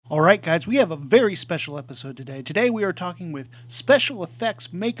All right, guys, we have a very special episode today. Today we are talking with special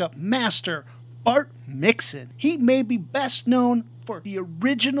effects makeup master Bart Mixon. He may be best known for the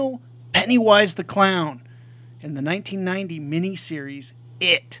original Pennywise the Clown in the 1990 miniseries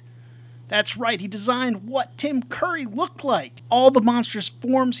It. That's right, he designed what Tim Curry looked like. All the monstrous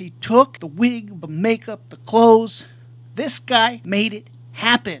forms he took, the wig, the makeup, the clothes. This guy made it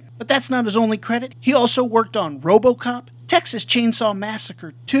happen. But that's not his only credit. He also worked on Robocop, Texas Chainsaw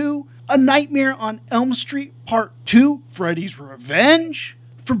Massacre 2, A Nightmare on Elm Street Part 2, Freddy's Revenge,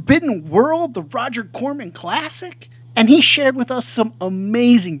 Forbidden World, the Roger Corman classic, and he shared with us some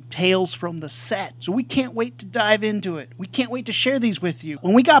amazing tales from the set. So we can't wait to dive into it. We can't wait to share these with you.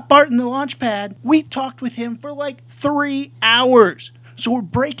 When we got Bart in the launch pad, we talked with him for like 3 hours. So we're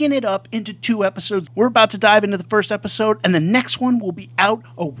breaking it up into 2 episodes. We're about to dive into the first episode, and the next one will be out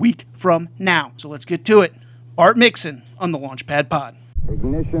a week from now. So let's get to it. Bart Mixon on the Launchpad Pod.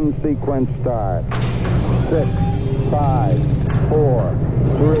 Ignition sequence start. 6, 5, 4,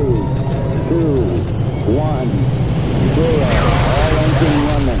 3, 2, 1, 0. All engine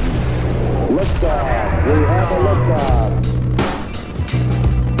running. Liftoff. We have a liftoff.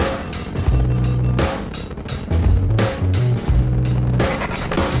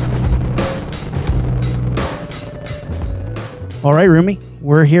 All right, Rumi,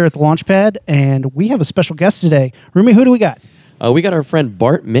 we're here at the Launchpad, and we have a special guest today. Rumi, who do we got? We got our friend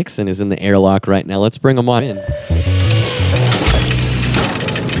Bart Mixon is in the airlock right now. Let's bring him on in.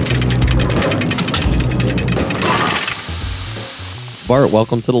 Bart,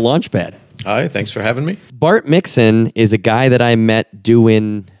 welcome to the Launchpad. Hi, thanks for having me. Bart Mixon is a guy that I met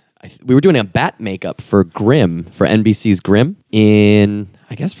doing... We were doing a bat makeup for Grimm, for NBC's Grimm, in,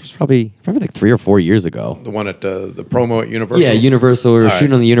 I guess it was probably like 3 or 4 years ago. The one at the promo at Universal? Yeah, Universal. We were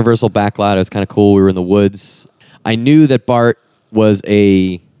shooting on the Universal backlot. It was kind of cool. We were in the woods. I knew that Bart was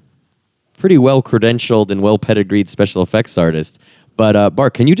a pretty well-credentialed and well-pedigreed special effects artist. But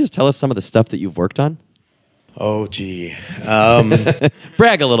Bart, can you just tell us some of the stuff that you've worked on? Oh, gee.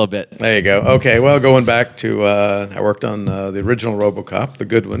 Brag a little bit. There you go. Okay, well, going back to, I worked on the original Robocop, the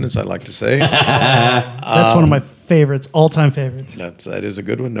good one, as I like to say. That's one of my favorites, all-time favorites. That is a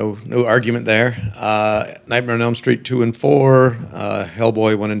good one. No argument there. Nightmare on Elm Street 2 and 4,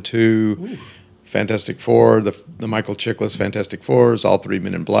 Hellboy 1 and 2, Ooh. Fantastic Four, the Michael Chiklis Fantastic Fours, all 3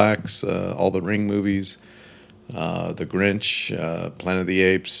 Men in Blacks, all the Ring movies. The Grinch, Planet of the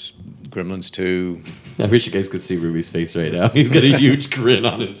Apes, Gremlins 2. I wish you guys could see Ruby's face right now. He's got a huge grin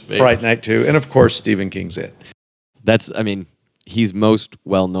on his face. Fright Night 2, and of course Stephen King's It. He's most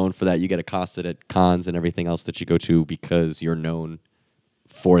well known for that. You get accosted at cons and everything else that you go to because you're known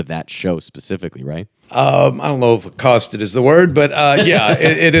for that show specifically, right? I don't know if accosted is the word, but yeah,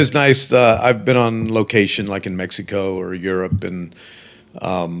 it is nice. I've been on location like in Mexico or Europe, and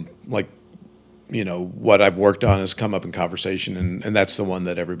what I've worked on has come up in conversation, and that's the one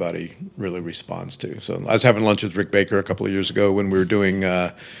that everybody really responds to. So I was having lunch with Rick Baker a couple of years ago when we were doing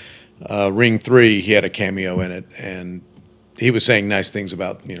Ring 3. He had a cameo in it, and he was saying nice things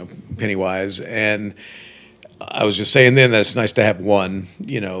about, Pennywise. And I was just saying then that it's nice to have one,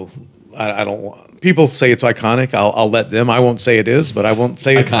 I don't want... People say it's iconic. I'll let them. I won't say it is, but I won't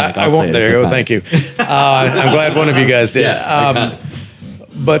say iconic. It. I won't. There you go. Thank you. I'm glad one of you guys did. Yeah,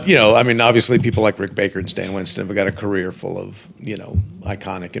 but, obviously people like Rick Baker and Stan Winston have got a career full of,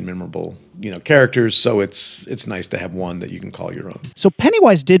 iconic and memorable, characters. So it's nice to have one that you can call your own. So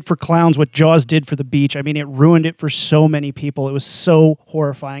Pennywise did for clowns what Jaws did for the beach. I mean, it ruined it for so many people. It was so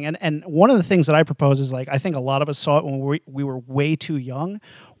horrifying. And one of the things that I propose is, I think a lot of us saw it when we were way too young.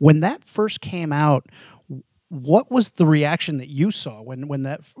 When that first came out, what was the reaction that you saw when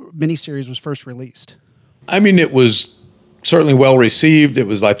that miniseries was first released? I mean, it was certainly well received. It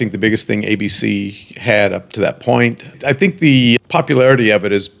was, I think, the biggest thing ABC had up to that point. I think the popularity of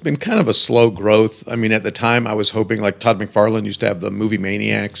it has been kind of a slow growth. I mean, at the time, I was hoping, like Todd McFarlane used to have the movie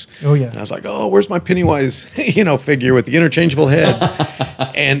Maniacs. Oh, yeah. And I was like, where's my Pennywise, figure with the interchangeable heads?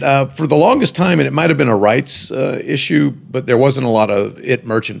 And for the longest time, and it might have been a rights issue, but there wasn't a lot of It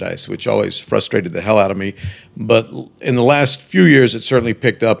merchandise, which always frustrated the hell out of me. But in the last few years, it certainly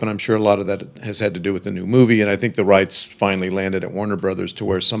picked up, and I'm sure a lot of that has had to do with the new movie. And I think the rights finally landed at Warner Brothers to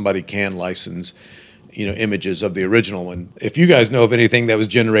where somebody can license, images of the original one. If you guys know of anything that was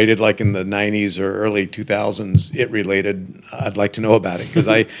generated like in the 90s or early 2000s, It related, I'd like to know about it, because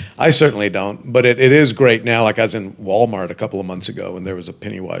I certainly don't. But it is great now. Like I was in Walmart a couple of months ago, and there was a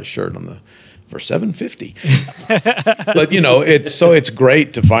Pennywise shirt for $7.50. But it's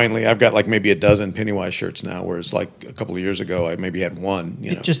great to finally. I've got like maybe a dozen Pennywise shirts now, whereas like a couple of years ago I maybe had one.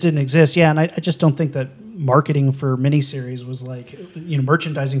 It just didn't exist. Yeah, and I just don't think that marketing for miniseries was like,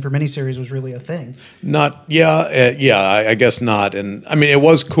 merchandising for miniseries was really a thing. I guess not. And I mean, it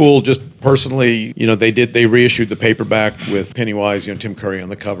was cool just personally, they reissued the paperback with Pennywise, Tim Curry on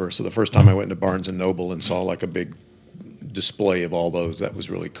the cover. So the first time I went into Barnes and Noble and saw like a big display of all those, that was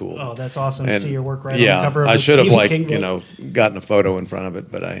really cool. Oh, that's awesome to see your work on the cover of I should have Stephen King gotten a photo in front of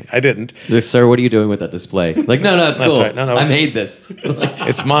it, but I didn't. Sir, what are you doing with that display? Like, no, it's cool. Right. No, I made this.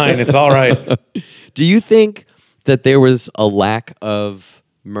 It's mine. It's all right. Do you think that there was a lack of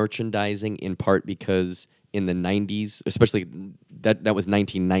merchandising in part because in the 90s, especially that was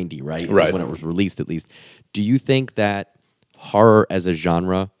 1990, right? Right. When it was released, at least. Do you think that horror as a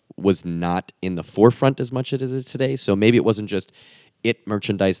genre was not in the forefront as much as it is today? So maybe it wasn't just it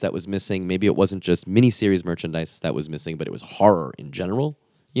merchandise that was missing. Maybe it wasn't just miniseries merchandise that was missing, but it was horror in general,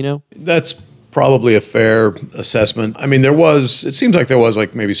 That's probably a fair assessment. I mean, it seems like there was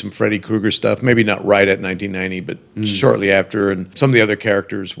like maybe some Freddy Krueger stuff, maybe not right at 1990, but shortly after. And some of the other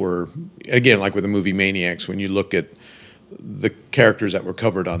characters were, again, like with the movie Maniacs, when you look at the characters that were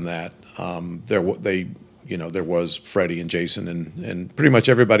covered on that, there was Freddy and Jason and pretty much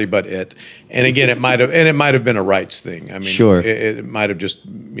everybody but it. And again, it might have been a rights thing. I mean, sure. It might have just,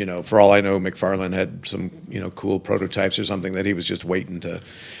 for all I know, McFarlane had some, cool prototypes or something that he was just waiting to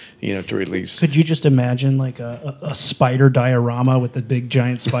release. Could you just imagine like a spider diorama with the big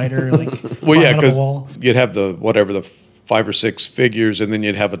giant spider like well, yeah, because you'd have the 5 or 6 figures, and then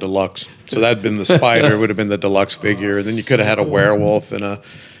you'd have a deluxe. So that'd been the spider would have been the deluxe figure, and then you could have had a werewolf and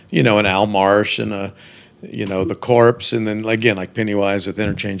an Al Marsh and the corpse, and then again like Pennywise with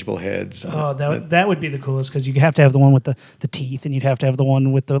interchangeable heads. Oh, that would be the coolest, because you have to have the one with the teeth, and you'd have to have the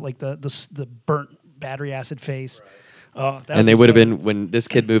one with the burnt battery acid face. Right. Oh, and they would have been, when this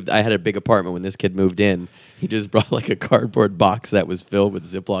kid moved, I had a big apartment. When this kid moved in, he just brought like a cardboard box that was filled with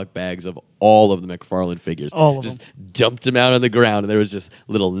Ziploc bags of all of the McFarlane figures. All of just them. Dumped them out on the ground, and there was just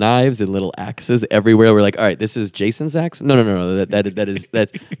little knives and little axes everywhere. We're like, all right, this is Jason's axe? No.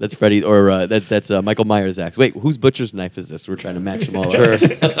 That's Freddy, or that's Michael Myers' axe. Wait, whose butcher's knife is this? We're trying to match them all Sure.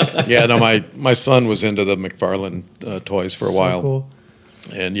 up. Yeah, no, my son was into the McFarlane toys for a while. Cool.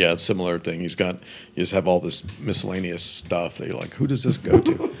 And yeah, similar thing. You just have all this miscellaneous stuff that you're like, who does this go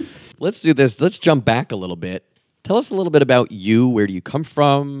to? Let's do this. Let's jump back a little bit. Tell us a little bit about you. Where do you come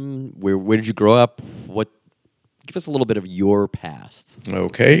from? Where did you grow up? Give us a little bit of your past.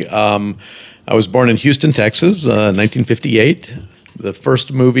 Okay. I was born in Houston, Texas, 1958. The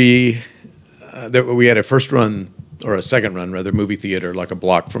first movie that we had a first run, or a second run rather, movie theater like a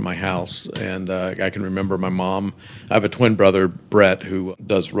block from my house. And I can remember my mom. I have a twin brother, Brett, who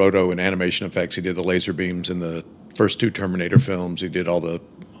does roto and animation effects. He did the laser beams in the first 2 Terminator films. He did all the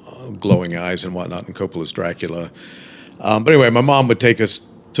glowing eyes and whatnot in Coppola's Dracula. But anyway, my mom would take us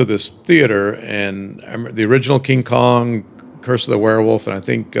to this theater, and I remember the original King Kong, Curse of the Werewolf, and I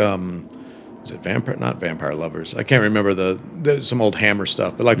think was it Not Vampire Lovers? I can't remember some old Hammer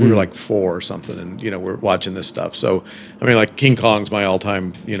stuff, but like we were like 4 or something, and we're watching this stuff. So I mean, like King Kong's my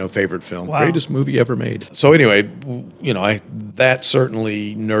all-time favorite film, greatest movie ever made. So anyway, that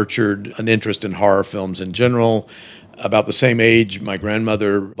certainly nurtured an interest in horror films in general. About the same age, my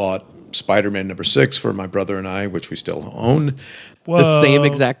grandmother bought Spider-Man #6 for my brother and I, which we still own. Whoa. The same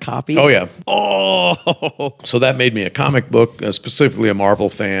exact copy? Oh, yeah. Oh! So that made me a comic book, specifically a Marvel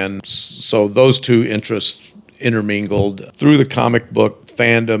fan. So those two interests intermingled. Through the comic book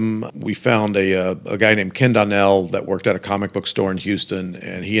fandom, we found a guy named Ken Donnell that worked at a comic book store in Houston,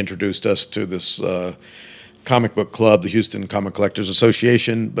 and he introduced us to this comic book club, the Houston Comic Collectors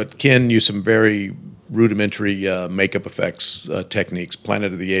Association. But Ken used some very rudimentary makeup effects techniques.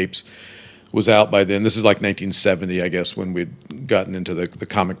 Planet of the Apes was out by then. This is like 1970, I guess, when we'd gotten into the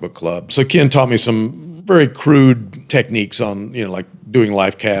comic book club. So Ken taught me some very crude techniques on, like doing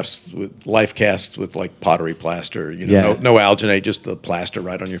life casts with like pottery plaster, no alginate, just the plaster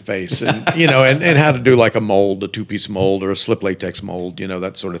right on your face. And, and how to do like a mold, a 2-piece mold or a slip latex mold,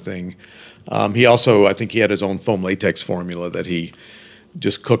 that sort of thing. He also, I think he had his own foam latex formula that he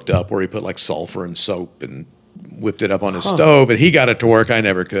just cooked up, where he put like sulfur and soap and whipped it up on his stove, and he got it to work. I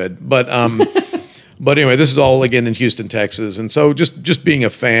never could. But but anyway, this is all again in Houston, Texas, and so just being a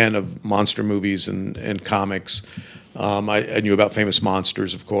fan of monster movies and comics, I knew about Famous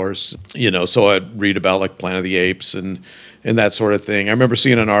Monsters, of course. So I'd read about like Planet of the Apes and that sort of thing. I remember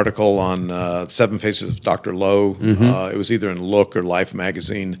seeing an article on 7 Faces of Dr. Lowe. It was either in Look or Life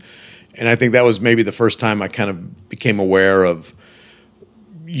magazine, and I think that was maybe the first time I kind of became aware of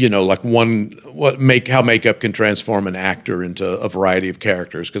like how makeup can transform an actor into a variety of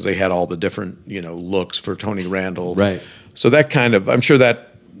characters, because they had all the different, looks for Tony Randall. Right. So that kind of, I'm sure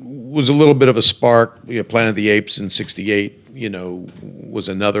that was a little bit of a spark. Planet of the Apes in '68, was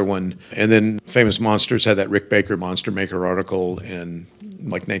another one. And then Famous Monsters had that Rick Baker Monster Maker article in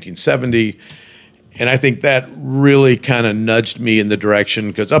like 1970. And I think that really kind of nudged me in the direction,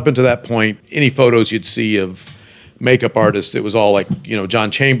 because up until that point, any photos you'd see of makeup artists, it was all like, John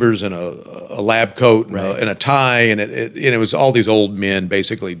Chambers in a lab coat and a tie, and it was all these old men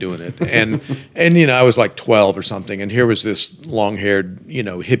basically doing it. And I was like 12 or something, and here was this long-haired,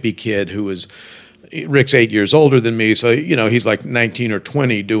 hippie kid who was, Rick's 8 years older than me, so he's like 19 or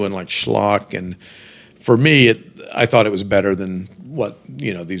 20 doing like schlock. And for me, I thought it was better than what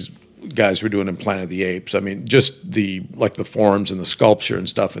these guys were doing in Planet of the Apes. I mean, just the forms and the sculpture and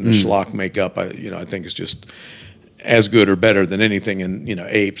stuff and the schlock makeup, I think is just as good or better than anything in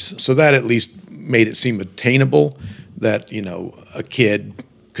apes. So that at least made it seem attainable that a kid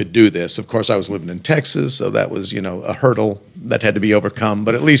could do this. Of course, I was living in Texas, so that was a hurdle that had to be overcome.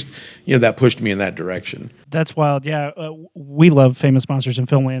 But at least that pushed me in that direction. That's wild. Yeah, we love Famous Monsters in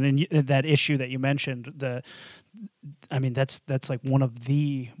Filmland, and that issue that you mentioned, that's like one of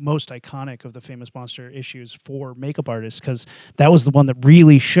the most iconic of the Famous Monster issues for makeup artists, because that was the one that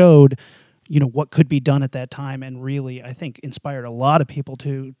really showed what could be done at that time, and really, I think, inspired a lot of people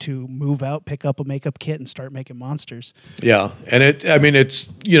to move out, pick up a makeup kit, and start making monsters. Yeah, and it's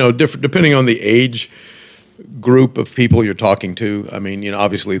different depending on the age group of people you're talking to. I mean,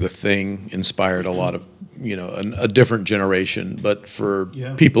 obviously The Thing inspired a lot of a different generation, but for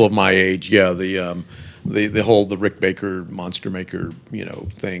people of my age, the Rick Baker Monster Maker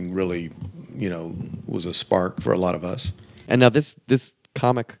thing really was a spark for a lot of us. And now this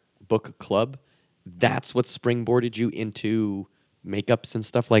comic book club, that's what springboarded you into makeups and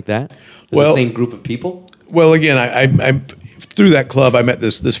stuff like that? The same group of people? Well, again, I through that club, I met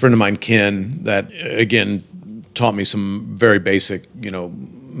this friend of mine, Ken, that again taught me some very basic,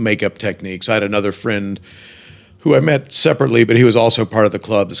 makeup techniques. I had another friend who I met separately, but he was also part of the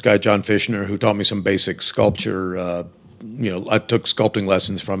club, this guy, John Fishner, who taught me some basic sculpture. I took sculpting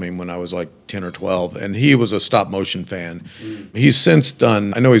lessons from him when I was like 10 or 12, and he was a stop motion fan. He's since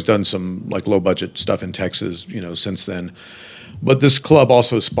done, I know he's done some like low budget stuff in Texas, since then. But this club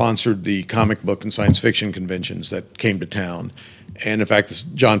also sponsored the comic book and science fiction conventions that came to town. And in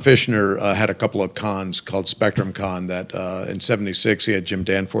fact, John Fishner had a couple of cons called Spectrum Con that in '76 he had Jim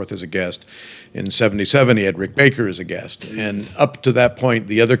Danforth as a guest. In '77 he had Rick Baker as a guest. And up to that point,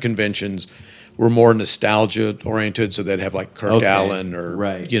 the other conventions were more nostalgia oriented, so they'd have like Kirk Allen or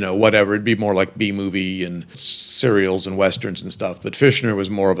whatever. It'd be more like B-movie and serials and westerns and stuff. But Fishner was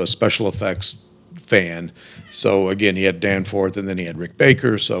more of a special effects fan. So again, he had Danforth, and then he had Rick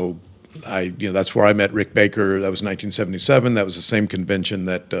Baker. So that's where I met Rick Baker. That was 1977. That was the same convention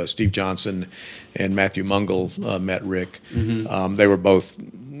that Steve Johnson and Matthew Mungle met Rick. Mm-hmm. They were both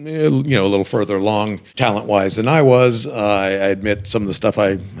a little further along talent-wise than I was. I admit some of the stuff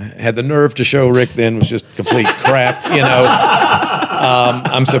I had the nerve to show Rick then was just complete crap,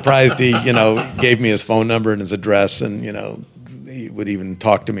 I'm surprised he, gave me his phone number and his address, and, he would even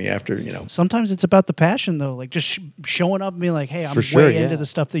talk to me after, Sometimes it's about the passion, though, like just showing up and being like, hey, I'm way into the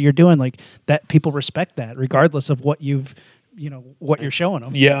stuff that you're doing. Like that, people respect that regardless of what you've what you're showing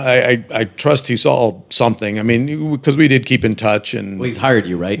them. Yeah, I trust he saw something. I mean, because we did keep in touch, and he's hired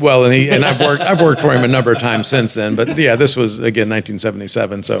you, right? Well, and I've worked for him a number of times since then. But yeah, this was again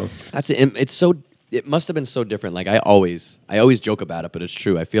 1977. So that's it. It must have been so different. Like I always joke about it, but it's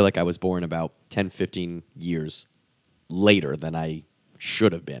true. I feel like I was born about 10, 15 years later than I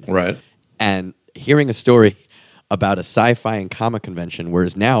should have been. Right. And hearing a story about a sci-fi and comic convention,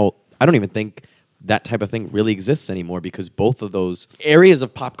 whereas now I don't even think that type of thing really exists anymore, because both of those areas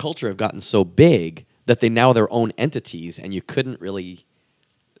of pop culture have gotten so big that they now are their own entities, and you couldn't really,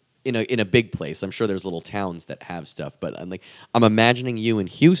 in a big place. I'm sure there's little towns that have stuff, but I'm imagining you in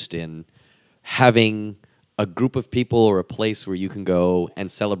Houston having a group of people or a place where you can go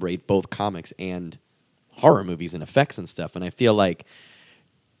and celebrate both comics and horror movies and effects and stuff. And I feel like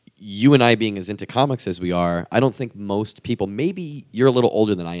you and I being as into comics as we are, I don't think most people, maybe you're a little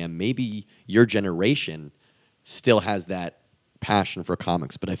older than I am, maybe your generation still has that passion for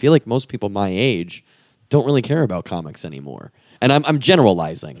comics, but I feel like most people my age don't really care about comics anymore. And I'm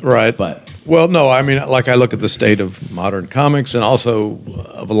generalizing. Right. But well, no, I mean, like I look at the state of modern comics and also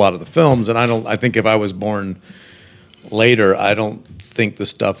of a lot of the films, and I think if I was born later, I don't think the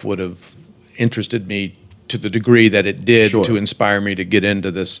stuff would have interested me to the degree that it did to inspire me to get into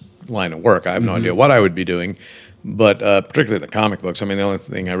this line of work. I have no idea what I would be doing, but particularly the comic books. I mean, the only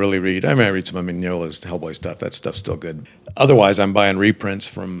thing I really read, I read some of Mignola's Hellboy stuff. That stuff's still good. Otherwise, I'm buying reprints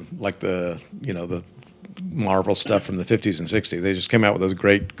from like the Marvel stuff from the 50s and 60s. They just came out with those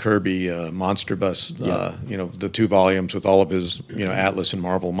great Kirby Monster Bus, the 2 volumes with all of his, Atlas and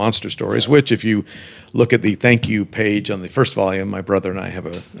Marvel monster stories, which if you look at the thank you page on the first volume, my brother and I have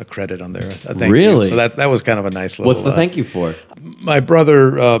a credit on there. A thank Really? You. So that was kind of a nice little... What's the thank you for? My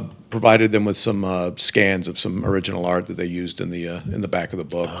brother provided them with some scans of some original art that they used in the back of the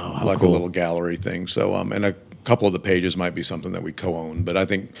book, like cool. a little gallery thing. So, and a couple of the pages might be something that we co-own, but I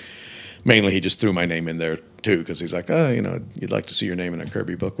think mainly he just threw my name in there too, because he's like, you'd like to see your name in a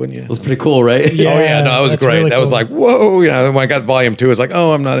Kirby book, wouldn't you? It was pretty cool, right? Yeah. Oh yeah, no, that was That's great. really That was cool. like, whoa, when I got volume 2, I was like,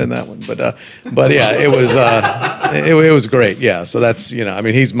 oh, I'm not in that one, but yeah, it was it was great. Yeah, so that's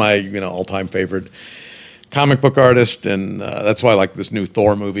he's my all-time favorite comic book artist, and that's why I like this new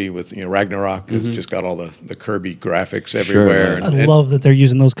Thor movie with Ragnarok. It's just got all the Kirby graphics everywhere. man. I love that they're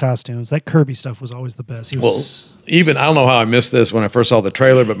using those costumes. That Kirby stuff was always the best. He was, Even I don't know how I missed this when I first saw the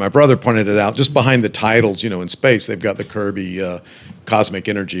trailer, but my brother pointed it out. Just behind the titles, in space, they've got the Kirby cosmic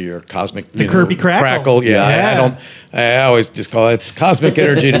energy or cosmic Kirby crackle. Yeah. I always just call it cosmic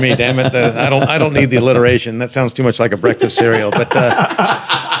energy to me. Damn it, I don't need the alliteration. That sounds too much like a breakfast cereal. But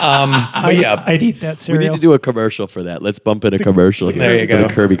yeah, I'd eat that We cereal. need to do a commercial for that. Let's bump in a commercial here. There you for go.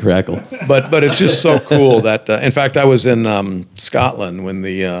 the Kirby Crackle. But it's just so cool that in fact I was in Scotland when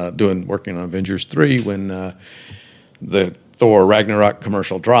working on Avengers 3 when the Thor Ragnarok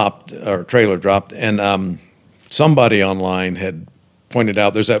commercial dropped or trailer dropped, and somebody online had pointed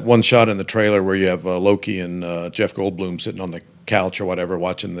out there's that one shot in the trailer where you have Loki and Jeff Goldblum sitting on the couch or whatever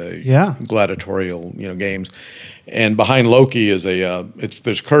watching the gladiatorial games, and behind Loki is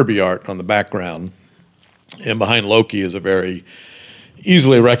there's Kirby art on the background, and behind Loki is a very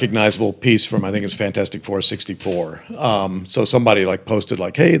easily recognizable piece from I think it's Fantastic Four 64. So somebody posted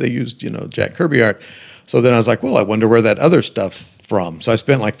hey, they used Jack Kirby art. So then I was like, well, I wonder where that other stuff's from. So I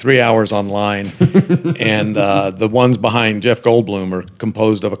spent 3 hours online, and the ones behind Jeff Goldblum are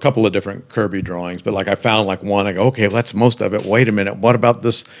composed of a couple of different Kirby drawings. But I found one, I go, okay, well, that's most of it. Wait a minute, what about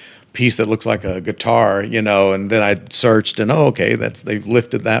this piece that looks like a guitar? And then I searched, and okay, they've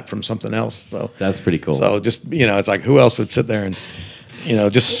lifted that from something else. So That's pretty cool. So just it's like, who else would sit there and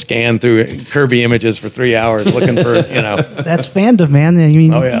just scan through Kirby images for 3 hours looking for, That's fandom, man. I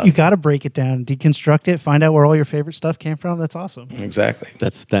mean, Oh, yeah. you got to break it down, deconstruct it, find out where all your favorite stuff came from. That's awesome. Exactly.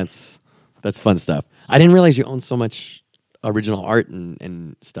 That's fun stuff. I didn't realize you owned so much original art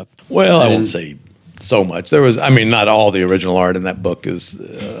and stuff. Well, I didn't- won't say so much. There was, not all the original art in that book is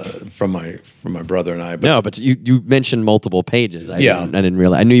from my brother and I. But No, but you mentioned multiple pages. I Yeah. didn't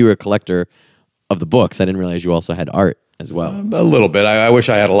realize. I knew you were a collector of the books. I didn't realize you also had art as well. a little bit. I wish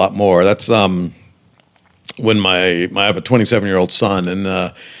I had a lot more. That's when I have a 27-year-old son,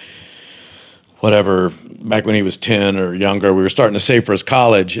 and back when he was 10 or younger, we were starting to save for his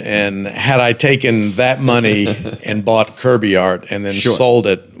college. And had I taken that money and bought Kirby art and then Sure. sold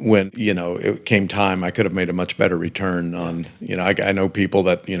it when, it came time, I could have made a much better return on, I know people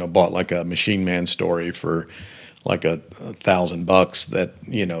that, bought a Machine Man story for $1,000 that,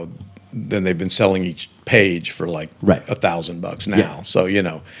 then they've been selling each page for Right. $1,000 now. Yeah. So,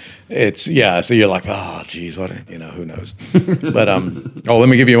 so you're like, oh, geez, who knows? But, let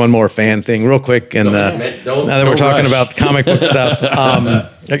me give you one more fan thing real quick. And now that we're talking about comic book stuff,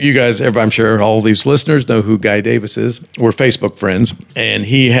 you guys, I'm sure all these listeners know who Guy Davis is. We're Facebook friends. And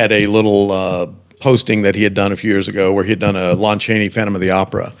he had a little posting that he had done a few years ago where he had done a Lon Chaney Phantom of the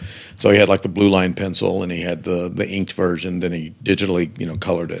Opera. So he had the blue line pencil, and he had the inked version. Then he digitally,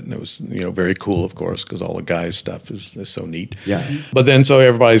 colored it, and it was, very cool, of course, because all the Guy's stuff is so neat. Yeah. But then so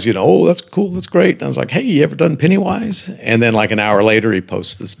everybody's, oh, that's cool, that's great. And I was like, hey, you ever done Pennywise? And then an hour later, he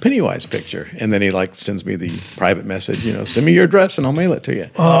posts this Pennywise picture, and then he sends me the private message, send me your address and I'll mail it to you.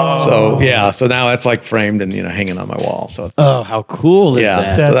 Oh. So yeah, so now that's framed and hanging on my wall. So Oh, how cool is yeah,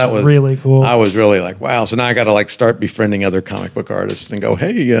 that? That's so that was really cool. I was really wow. So now I got to start befriending other comic book artists and go,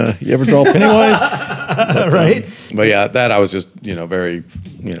 hey, you ever draw Pennywise? Right? But yeah, that I was just very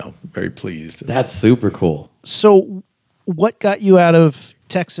very pleased. That's super cool. So, what got you out of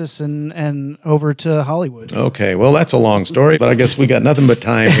Texas and over to Hollywood? Okay, well, that's a long story, but I guess we got nothing but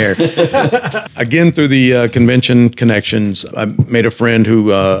time here. Again, through the convention connections, I made a friend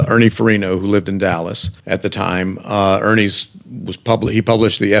who, Ernie Farino, who lived in Dallas at the time. Ernie's he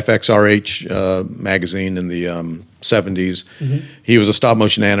published the FXRH magazine in the 70s. Mm-hmm. He was a stop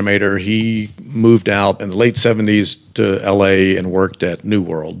motion animator. He moved out in the late 70s to LA and worked at New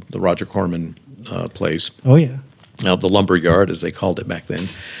World, the Roger Corman place. Oh, yeah. Out the lumber yard, as they called it back then.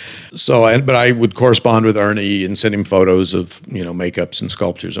 So, but I would correspond with Ernie and send him photos of makeups and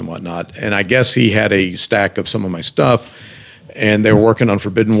sculptures and whatnot. And I guess he had a stack of some of my stuff, and they were working on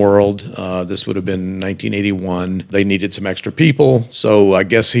Forbidden World. This would have been 1981. They needed some extra people, so I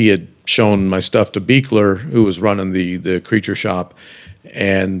guess he had shown my stuff to Beekler, who was running the creature shop,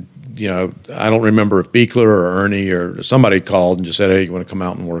 and I don't remember if Beekler or Ernie or somebody called and just said, "Hey, you want to come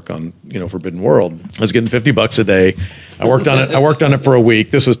out and work on Forbidden World?" I was getting $50 a day. I worked on it for a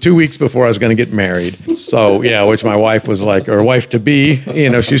week. This was 2 weeks before I was going to get married. So yeah, which my wife was like, or wife to be,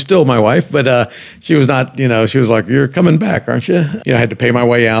 she's still my wife, but she was not. She was like, "You're coming back, aren't you?" I had to pay my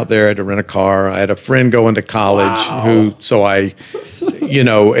way out there. I had to rent a car. I had a friend going to college so I,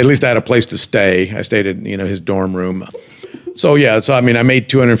 at least I had a place to stay. I stayed in his dorm room. So yeah, I made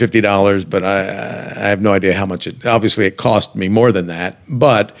 $250, but I have no idea how much obviously it cost me more than that,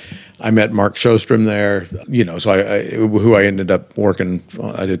 but I met Mark Sjostrom there, so who I ended up working,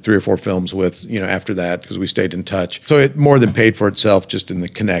 I did 3 or 4 films with, after that, because we stayed in touch. So it more than paid for itself just in the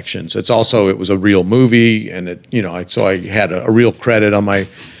connections. It was a real movie, and so I had a real credit on my,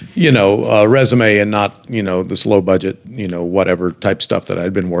 resume, and not, this low budget, whatever type stuff that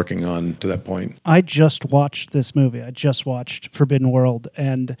I'd been working on to that point. I just watched this movie. I just watched Forbidden World,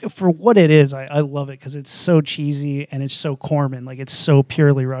 and for what it is, I love it because it's so cheesy and it's so Corman, like it's so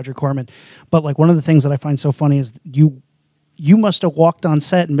purely Roger Corman. But like one of the things that I find so funny is you must have walked on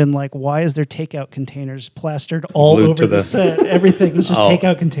set and been like, why is there takeout containers plastered all over the set? Everything is just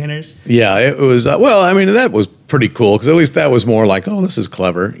takeout containers. Yeah, it was. That was pretty cool because at least that was more like, oh, this is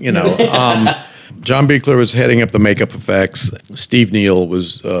clever, John Beekler was heading up the makeup effects. Steve Neal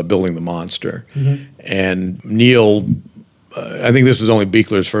was building the monster, and Neal. I think this was only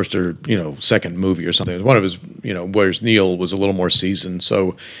Beekler's first or second movie or something. It was one of his, whereas Neal was a little more seasoned.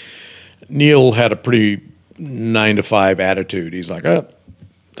 So Neal had a pretty 9-to-5 attitude. He's like,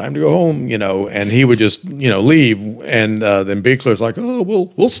 time to go home, and he would just leave, and then Beekler's like, oh,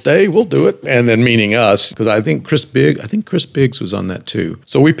 we'll stay, we'll do it, and then meaning us, because I think Chris Biggs was on that too.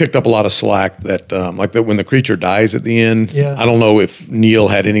 So we picked up a lot of slack that like that when the creature dies at the end. Yeah. I don't know if Neal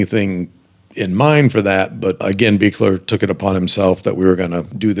had anything in mind for that, but again, Beekler took it upon himself that we were going to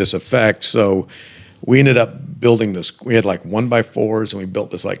do this effect. So we ended up building this. We had like 1x4s, and we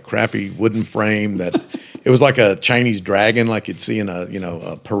built this like crappy wooden frame that it was like a Chinese dragon, like you'd see in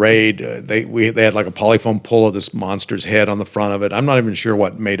a parade. They had like a polyfoam pull of this monster's head on the front of it. I'm not even sure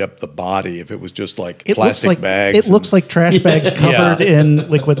what made up the body. If it was just like plastic bags. It looks like trash bags covered in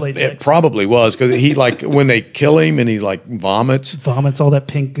liquid latex. It probably was, because he like when they kill him and he like vomits all that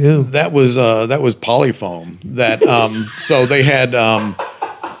pink goo. That was polyfoam. That so they had.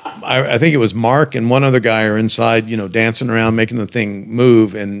 I think it was Mark and one other guy are inside, dancing around, making the thing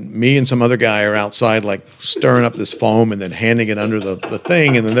move, and me and some other guy are outside, like stirring up this foam and then handing it under the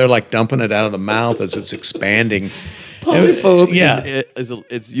thing, and then they're like dumping it out of the mouth as it's expanding. Polyfoam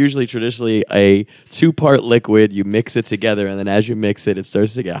it's usually traditionally a 2-part liquid. You mix it together, and then as you mix it, it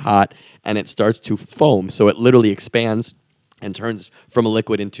starts to get hot, and it starts to foam, so it literally expands and turns from a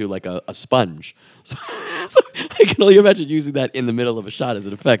liquid into like a sponge. So I can only imagine using that in the middle of a shot as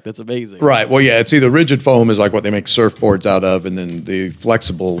an effect. That's amazing. Right. Well, yeah, it's either rigid foam is like what they make surfboards out of, and then the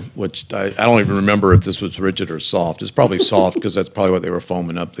flexible, which I don't even remember if this was rigid or soft. It's probably soft because that's probably what they were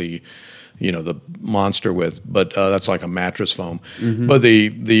foaming up the monster with. But that's like a mattress foam. Mm-hmm. But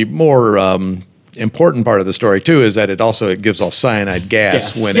the more important part of the story too is that it gives off cyanide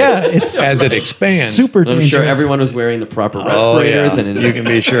gas as it expands. Super dangerous. I'm sure everyone was wearing the proper respirators and you can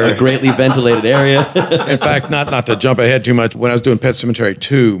be sure a greatly ventilated area. In fact, not to jump ahead too much, when I was doing Pet Sematary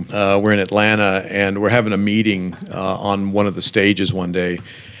 2, we're in Atlanta and we're having a meeting on one of the stages one day,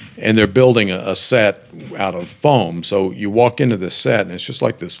 and they're building a set out of foam. So you walk into this set and it's just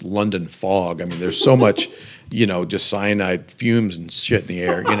like this London fog. I mean, there's so much just cyanide fumes and shit in the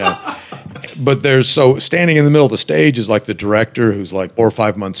air, But standing in the middle of the stage is like the director who's like 4 or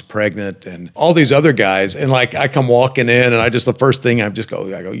 5 months pregnant and all these other guys. And like I come walking in and the first thing I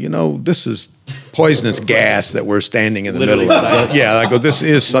go, this is poisonous gas that we're standing in the middle of. Cyanide. Yeah, I go, this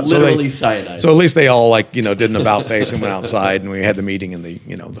is literally cyanide. So at least they all did an about face and went outside and we had the meeting in the,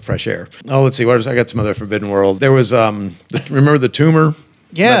 the fresh air. Oh, let's see. I got some other Forbidden World. There was, remember the tumor?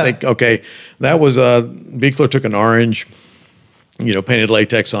 Yeah. That was Beekler took an orange, painted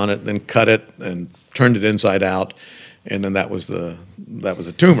latex on it, then cut it and turned it inside out, and then that was a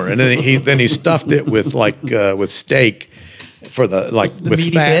tumor. And then he stuffed it with with steak for with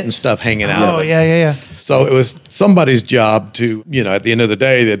fat bits? and stuff hanging out. Oh, yeah. So it was somebody's job to, at the end of the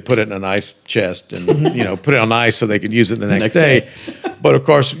day, they'd put it in an ice chest and, put it on ice so they could use it the next day. But of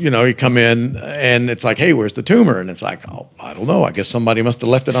course, you come in and it's like, hey, where's the tumor? And it's like, oh, I don't know. I guess somebody must have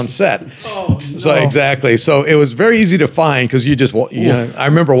left it on set. Oh, no. So exactly. So it was very easy to find because you just, I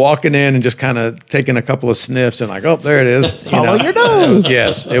remember walking in and just kind of taking a couple of sniffs and like, oh, there it is. Follow your nose.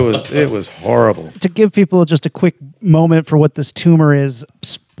 Yes, it was horrible. To give people just a quick moment for what this tumor is,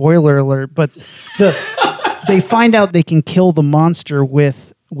 spoiler alert, but they find out they can kill the monster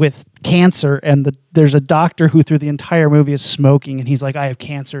with cancer, and there's a doctor who through the entire movie is smoking, and he's like, I have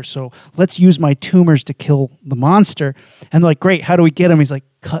cancer, so let's use my tumors to kill the monster. And they're like, great, how do we get him? He's like,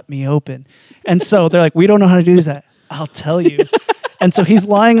 cut me open. And so they're like, we don't know how to do that. I'll tell you. And so he's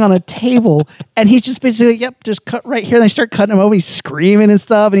lying on a table, and he's just basically, yep, just cut right here. And they start cutting him over. He's screaming and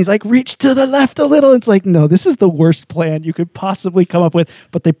stuff, and he's like, reach to the left a little. It's like, no, this is the worst plan you could possibly come up with.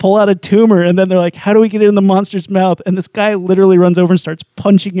 But they pull out a tumor, and then they're like, how do we get it in the monster's mouth? And this guy literally runs over and starts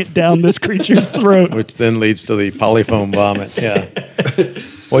punching it down this creature's throat. Which then leads to the polyfoam vomit, yeah.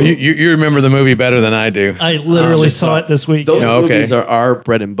 Well, you remember the movie better than I do. I literally saw it this week. Those movies are our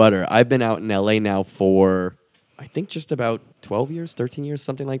bread and butter. I've been out in L.A. now for, I think, just about 12 years, 13 years,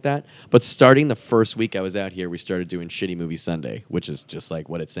 something like that. But starting the first week I was out here, we started doing Shitty Movie Sunday, which is just like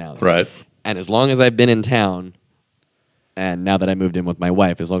what it sounds. Right. And as long as I've been in town, and now that I moved in with my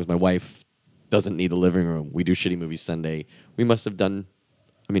wife, as long as my wife doesn't need the living room, we do Shitty Movie Sunday. We must have done,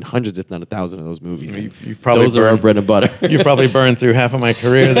 hundreds, if not 1,000 of those movies. You've probably those are our bread and butter. You've probably burned through half of my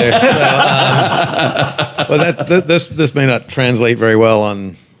career there. So, but this may not translate very well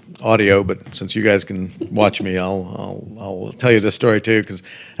on audio, but since you guys can watch me, I'll tell you this story too. Because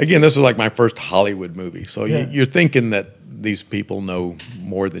again, this was like my first Hollywood movie. So you're thinking that these people know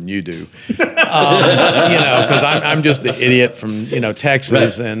more than you do, because I'm just the idiot from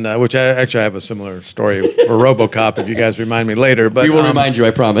Texas, right. And which I actually have a similar story for Robocop. If you guys remind me later, but we will remind you,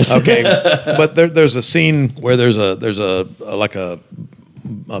 I promise. Okay, but there's a scene where there's a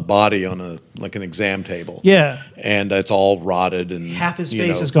body on an exam table. Yeah. And it's all rotted and half his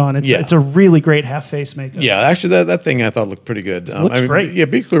face is gone. It's a really great half face makeup. Yeah, actually that thing I thought looked pretty good. Looks great. Yeah,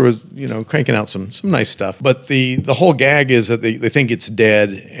 Buechler was cranking out some nice stuff. But the whole gag is that they think it's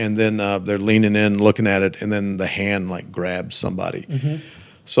dead, and then they're leaning in looking at it, and then the hand like grabs somebody. Mm-hmm.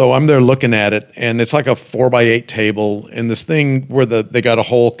 So I'm there looking at it, and it's like a 4x8 table, and this thing where they got a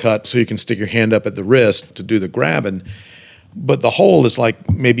hole cut so you can stick your hand up at the wrist to do the grabbing. But the hole is like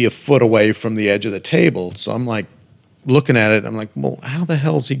maybe a foot away from the edge of the table. So I'm like looking at it. I'm like, well, how the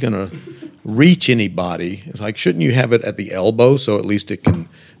hell is he going to reach anybody? It's like, shouldn't you have it at the elbow so at least it can,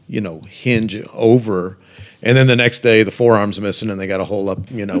 hinge over? And then the next day, the forearm's missing, and they got a hole up,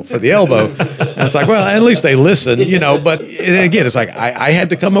 for the elbow. And it's like, well, at least they listen, But again, it's like I had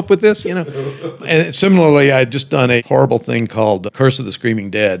to come up with this, And similarly, I had just done a horrible thing called Curse of the Screaming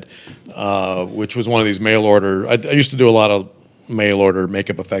Dead, which was one of these mail order. I used to do a lot of mail order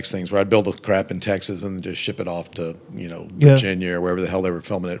makeup effects things where I'd build a crap in Texas and just ship it off to Virginia or wherever the hell they were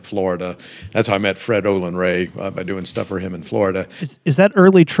filming it, Florida. That's how I met Fred Olin Ray by doing stuff for him in Florida. Is that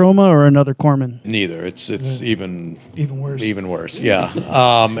early Troma or another Corman? Neither. It's even worse. Even worse. Yeah.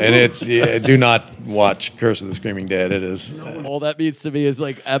 And it's do not watch Curse of the Screaming Dead. It is all that means to me is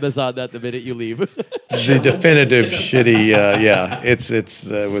like Amazon that the minute you leave. The definitive shitty. It's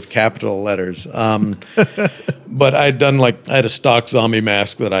with capital letters. But I had a stock zombie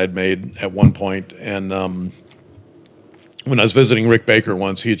mask that I had made at one point, and when I was visiting Rick Baker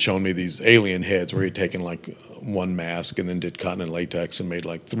once, he had shown me these alien heads where he'd taken like one mask and then did cotton and latex and made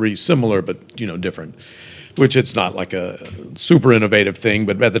like three similar but different, which it's not like a super innovative thing,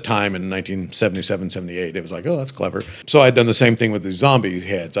 but at the time in 1977, 78, it was like, oh, that's clever. So I'd done the same thing with the zombie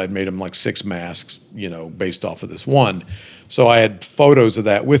heads. I'd made them like 6 masks, based off of this one. So I had photos of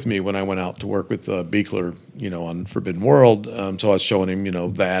that with me when I went out to work with Buechler, on Forbidden World. So I was showing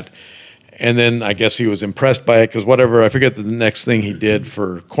him, that. And then I guess he was impressed by it because I forget the next thing he did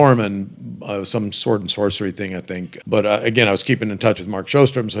for Corman, some sword and sorcery thing, I think. But again, I was keeping in touch with Mark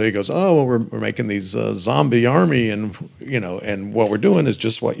Shostrom, so he goes, oh, well, we're making these zombie army, and and what we're doing is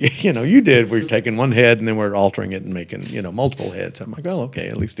just what you did. We're taking one head and then we're altering it and making multiple heads. I'm like, well, okay,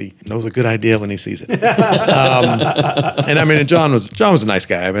 at least he knows a good idea when he sees it. And John was a nice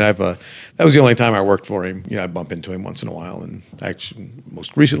guy. That was the only time I worked for him. I bump into him once in a while, and actually,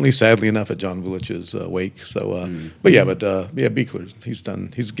 most recently, sadly enough, at John Vulich's wake. So,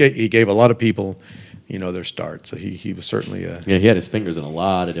 Buechler, he gave a lot of people, their start. So he was certainly he had his fingers in a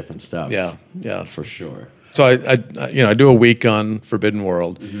lot of different stuff. Yeah, for sure. So I do a week on Forbidden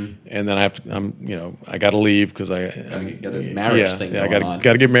World, and then I have to, I got to leave because I got this marriage thing I going on.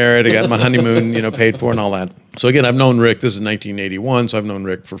 got to get married. I got my honeymoon, paid for and all that. So again, I've known Rick. This is 1981, so I've known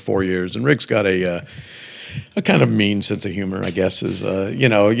Rick for 4 years, and Rick's got a kind of mean sense of humor, I guess, is, you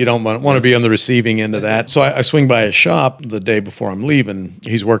don't want to be on the receiving end of that. So I swing by his shop the day before I'm leaving.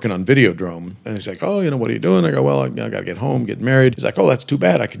 He's working on Videodrome. And he's like, oh, what are you doing? I go, well, I got to get home, get married. He's like, oh, that's too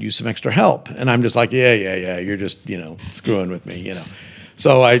bad. I could use some extra help. And I'm just like, yeah. You're just, screwing with me,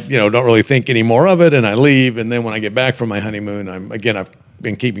 So I, don't really think any more of it. And I leave. And then when I get back from my honeymoon, I've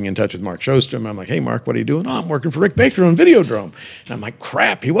been keeping in touch with Mark Sjostrom. I'm like, hey, Mark, what are you doing? Oh, I'm working for Rick Baker on Videodrome. And I'm like,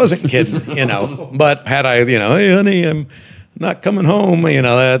 crap, he wasn't kidding, But had I, hey, honey, I'm not coming home,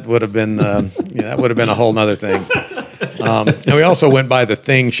 that would have been, a whole nother thing. And we also went by the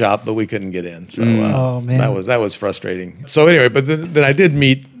Thing shop, but we couldn't get in. So that was frustrating. So anyway, but then I did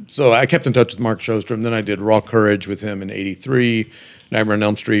meet. So I kept in touch with Mark Sjostrom. Then I did Raw Courage with him in '83. Nightmare on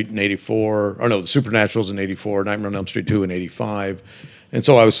Elm Street in '84. Or no, The Supernaturals in '84. Nightmare on Elm Street 2 in '85. And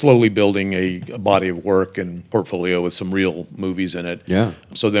so I was slowly building a body of work and portfolio with some real movies in it. Yeah.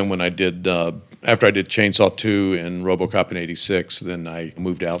 So then when I did, after I did Chainsaw 2 and Robocop in '86, then I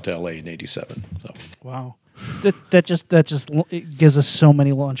moved out to LA in '87. So. Wow. That just gives us so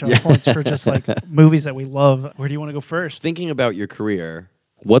many launch off points for just like movies that we love. Where do you want to go first? Thinking about your career,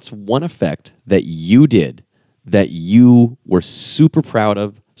 what's one effect that you did that you were super proud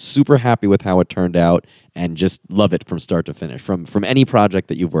of, super happy with how it turned out, and just love it from start to finish, from any project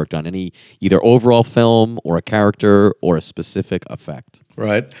that you've worked on, any either overall film or a character or a specific effect?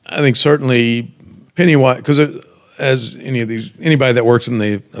 Right. I think certainly Pennywise, because as anybody that works in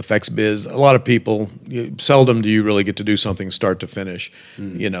the effects biz, a lot of people, seldom do you really get to do something start to finish,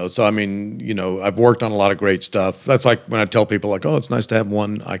 So, I've worked on a lot of great stuff. That's like when I tell people like, oh, it's nice to have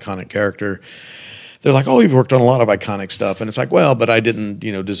one iconic character. They're like, oh, you've worked on a lot of iconic stuff. And it's like, well, but I didn't,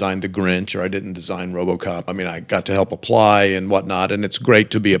 design The Grinch or I didn't design Robocop. I got to help apply and whatnot. And it's great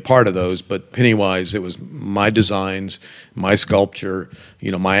to be a part of those. But Pennywise, it was my designs, my sculpture,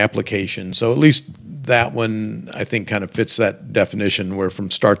 my application. So at least that one, I think, kind of fits that definition where from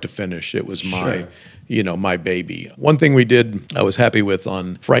start to finish, it was my my baby. One thing we did, I was happy with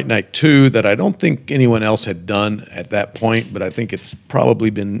on Fright Night 2 that I don't think anyone else had done at that point, but I think it's probably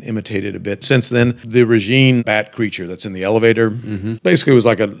been imitated a bit since then. The Regine bat creature that's in the elevator, basically was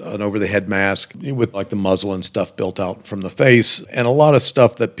like an over-the-head mask with like the muzzle and stuff built out from the face, and a lot of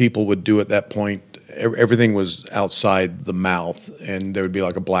stuff that people would do at that point. Everything was outside the mouth, and there would be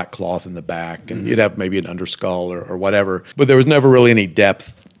like a black cloth in the back, and you'd have maybe an underskull or whatever, but there was never really any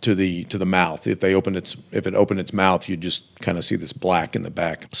depth to the mouth. If it opened its mouth, you'd just kind of see this black in the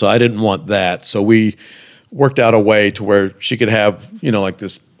back. So I didn't want that. So we worked out a way to where she could have, like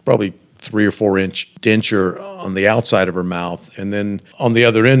this probably 3 or 4 inch denture on the outside of her mouth, and then on the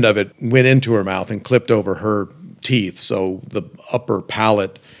other end of it went into her mouth and clipped over her teeth. So the upper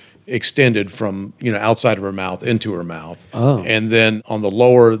palate extended from outside of her mouth into her mouth. Oh. And then on the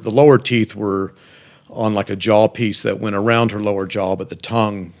lower teeth were on like a jaw piece that went around her lower jaw, but the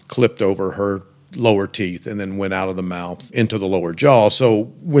tongue clipped over her lower teeth and then went out of the mouth into the lower jaw. So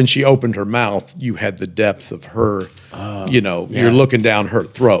when she opened her mouth, you had the depth of her, you're looking down her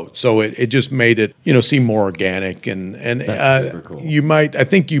throat. So it just made it, seem more organic. And that's super cool.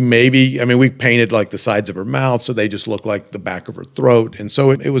 We painted like the sides of her mouth so they just look like the back of her throat. And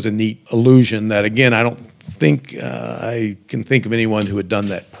so it was a neat illusion that, again, I don't think I can think of anyone who had done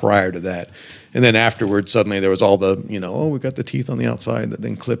that prior to that. And then afterwards, suddenly there was all the, we got the teeth on the outside that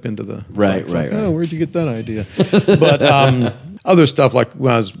then clip into the... Right. Oh, where'd you get that idea? But other stuff, like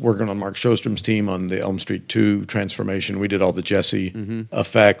when I was working on Mark Sjostrom's team on the Elm Street 2 transformation, we did all the Jesse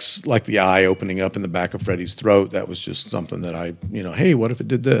effects, like the eye opening up in the back of Freddy's throat. That was just something that I, hey, what if it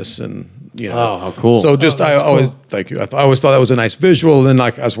did this? And, Oh, how cool. So just, thank you. I always thought that was a nice visual. Then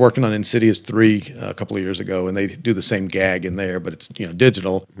like I was working on Insidious 3 a couple of years ago, and they do the same gag in there, but it's,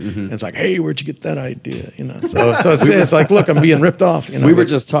 digital. And it's like, hey, where'd you get that idea? So it's like, look, I'm being ripped off. We were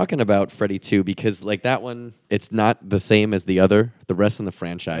just talking about Freddy 2 because like that one, it's not the same as the rest in the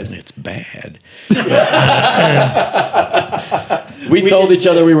franchise. It's bad. We told each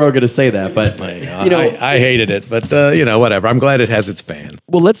other we weren't going to say that, but I hated it, but whatever. I'm glad it has its fans.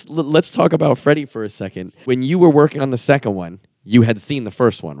 Well, let's talk about Freddy for a second. When you were working on the second one, you had seen the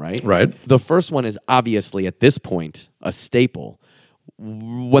first one, right? Right. The first one is obviously at this point a staple.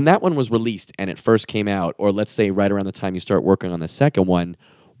 When that one was released and it first came out, or let's say right around the time you start working on the second one,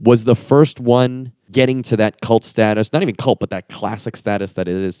 was the first one getting to that cult status, not even cult, but that classic status that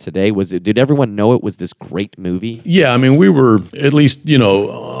it is today? Did everyone know it was this great movie? Yeah, we were, at least,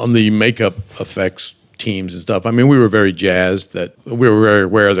 on the makeup effects teams and stuff. I mean, we were very jazzed that we were very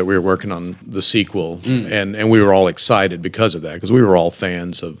aware that we were working on the sequel, and we were all excited because of that, because we were all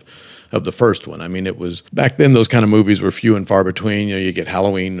fans of the first one. I mean, it was back then, those kind of movies were few and far between. You know, you get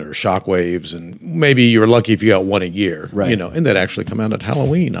Halloween or Shockwaves, and maybe you were lucky if you got one a year, right. You know, and that actually come out at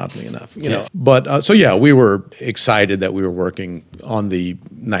Halloween, oddly enough, you know. But so yeah, we were excited that we were working on the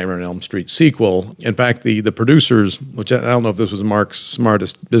Nightmare on Elm Street sequel. In fact, the producers, which I don't know if this was Mark's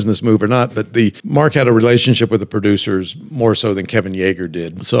smartest business move or not, but Mark had a relationship with the producers more so than Kevin Yeager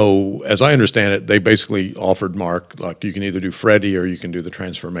did. So as I understand it, they basically offered Mark, like, you can either do Freddy or you can do the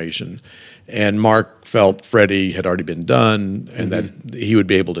transformation. And Mark felt Freddy had already been done and that he would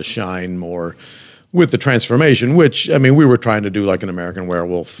be able to shine more with the transformation, which, I mean, we were trying to do like an American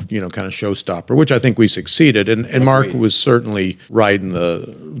Werewolf, you know, kind of showstopper, which I think we succeeded. And Mark was certainly riding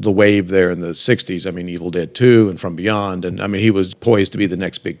the wave there in the 60s. I mean, Evil Dead 2 and From Beyond. And I mean, he was poised to be the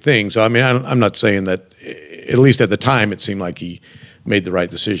next big thing. So, I mean, I'm not saying that, at least at the time, it seemed like he made the right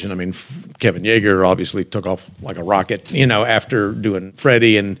decision. I mean, Kevin Yeager obviously took off like a rocket, you know, after doing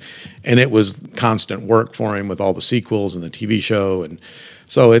Freddy, and it was constant work for him with all the sequels and the TV show. And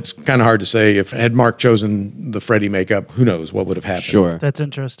so it's kind of hard to say if had Mark chosen the Freddy makeup, who knows what would have happened. Sure. That's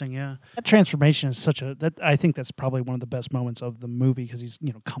interesting, yeah. That transformation is I think that's probably one of the best moments of the movie, because he's,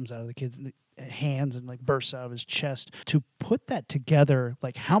 you know, comes out of the kid's hands and like bursts out of his chest. To put that together,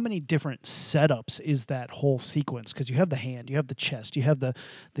 like, how many different setups is that whole sequence? Because you have the hand, you have the chest, you have the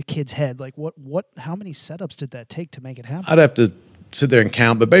kid's head. Like, how many setups did that take to make it happen? I'd have to sit there and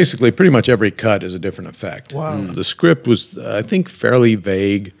count, but basically pretty much every cut is a different effect. Wow. The script was, I think, fairly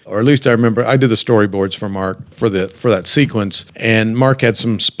vague, or at least I remember I did the storyboards for Mark for that sequence, and Mark had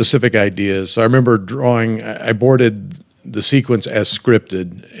some specific ideas. So I remember I boarded the sequence as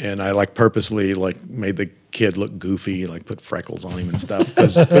scripted, and I like purposely like made the kid look goofy, like put freckles on him and stuff,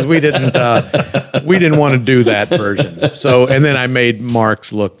 because we didn't want to do that version. So, and then I made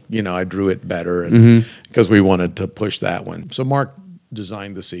Mark's look, you know, I drew it better, and because we wanted to push that one. So Mark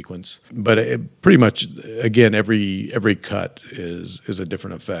designed the sequence, but it pretty much, again, every cut is a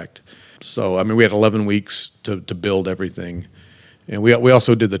different effect. So I mean, we had 11 weeks to build everything. And we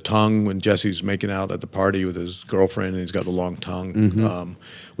also did the tongue when Jesse's making out at the party with his girlfriend, and he's got the long tongue,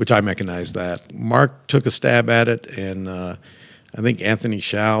 which I mechanized that. Mark took a stab at it, and I think Anthony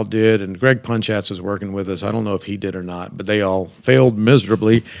Schau did, and Greg Punchatz was working with us. I don't know if he did or not, but they all failed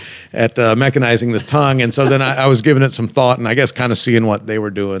miserably at mechanizing this tongue. And so then I was giving it some thought, and I guess kind of seeing what they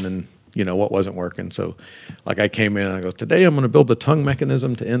were doing and, you know, what wasn't working. So like I came in and I go, today I'm going to build the tongue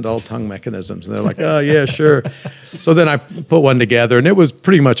mechanism to end all tongue mechanisms. And they're like, oh, yeah, sure. So then I put one together, and it was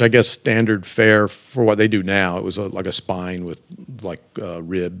pretty much, I guess, standard fare for what they do now. It was like a spine with like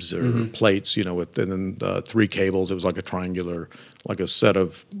ribs or plates, you know, and then 3 cables. It was like a triangular, like a set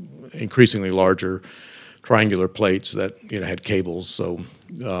of increasingly larger triangular plates that, you know, had cables. So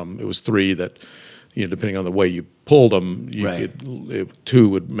it was 3 that, you know, depending on the way you pulled them, you 2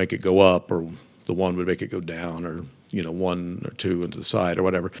 would make it go up, or the 1 would make it go down, or, you know, 1 or 2 into the side or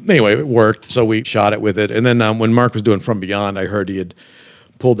whatever. Anyway, it worked, so we shot it with it. And then when Mark was doing From Beyond, I heard he had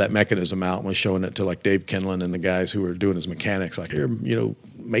pulled that mechanism out and was showing it to like Dave Kinlan and the guys who were doing his mechanics, like, here, you know,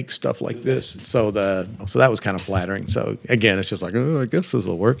 make stuff like this. So that was kind of flattering. So again, it's just like, oh, I guess this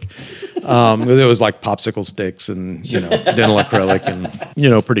will work. It was like popsicle sticks and, you know, dental acrylic and, you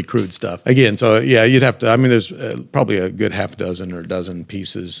know, pretty crude stuff. Again, so yeah, you'd have to, I mean, there's probably a good half dozen or a dozen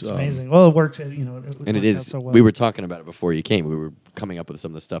pieces. It's amazing. Well, it works, you know. And it is, so well. We were talking about it before you came. We were coming up with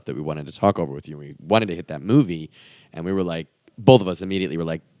some of the stuff that we wanted to talk over with you. We wanted to hit that movie, and we were like, both of us immediately were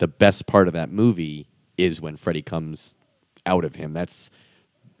like, the best part of that movie is when Freddy comes out of him.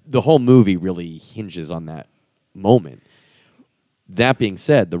 The whole movie really hinges on that moment. That being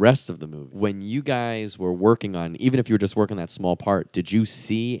said, the rest of the movie, when you guys were working on, even if you were just working that small part, did you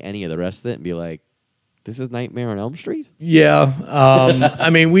see any of the rest of it and be like, this is Nightmare on Elm Street? Yeah. I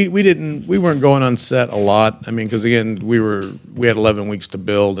mean, we weren't going on set a lot. I mean, because again, we had 11 weeks to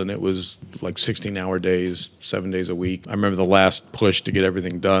build, and it was like 16-hour days, 7 days a week. I remember the last push to get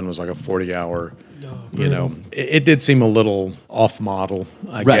everything done was like a 40-hour. You know, it did seem a little off model,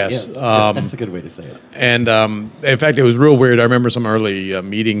 I guess. Yeah, that's a good way to say it. And in fact, it was real weird. I remember some early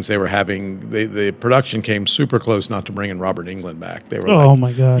meetings they were having. The production came super close not to bringing Robert Englund back. They were oh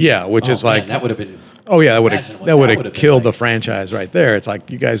my gosh. Yeah, which is like, that would have been. Oh yeah, that would have killed the franchise right there. It's like,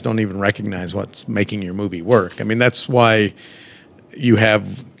 you guys don't even recognize what's making your movie work. I mean, that's why you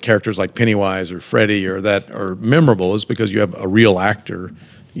have characters like Pennywise or Freddy or that are memorable, is because you have a real actor,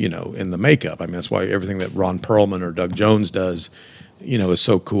 you know, in the makeup. I mean, that's why everything that Ron Perlman or Doug Jones does, you know, is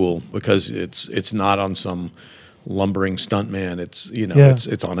so cool, because it's not on some lumbering stuntman. It's Yeah.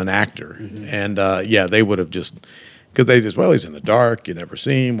 it's on an actor, and they would have just. Because they just, well, he's in the dark. You never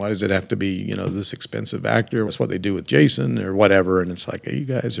see him. Why does it have to be, this expensive actor? That's what they do with Jason or whatever. And it's like, hey, you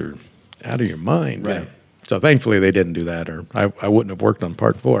guys are out of your mind. Right. So thankfully they didn't do that, or I wouldn't have worked on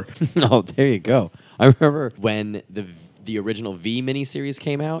part 4. Oh, there you go. I remember when the original V miniseries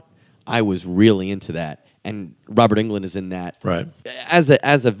came out, I was really into that. And Robert Englund is in that Right. as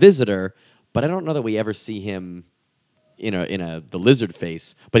a visitor, but I don't know that we ever see him in the lizard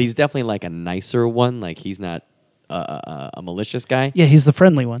face. But he's definitely like a nicer one. Like he's not a malicious guy. Yeah, he's the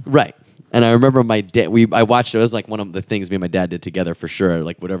friendly one. Right. And I remember my dad, I watched it. It was like one of the things me and my dad did together for sure.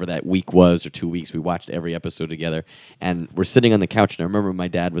 Like whatever that week was or 2 weeks, we watched every episode together. And we're sitting on the couch, and I remember my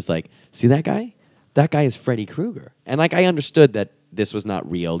dad was like, see that guy? That guy is Freddy Krueger. And like I understood that this was not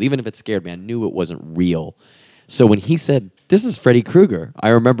real. Even if it scared me, I knew it wasn't real. So when he said, this is Freddy Krueger, I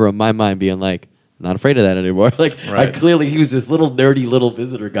remember in my mind being like, not afraid of that anymore. Like Right. he was this little nerdy little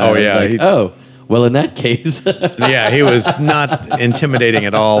visitor guy. Oh, I was yeah, like, well, in that case. Yeah, he was not intimidating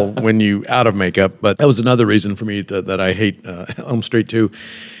at all when you out of makeup. But that was another reason for me that I hate Elm Street 2,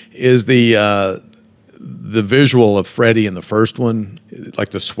 is the visual of Freddy in the first one.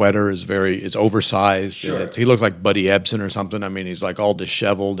 Like the sweater is oversized. Sure. And he looks like Buddy Ebsen or something. I mean, he's like all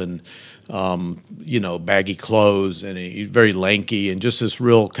disheveled and baggy clothes, and he's very lanky and just this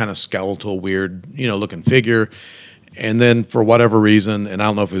real kind of skeletal, weird, looking figure. And then for whatever reason, and I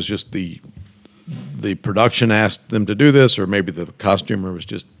don't know if it was just the production asked them to do this, or maybe the costumer was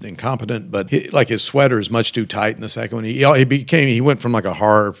just incompetent, but his sweater is much too tight in the second one. He went from like a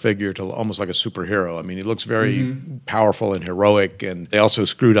horror figure to almost like a superhero. I mean, he looks very powerful and heroic, and they also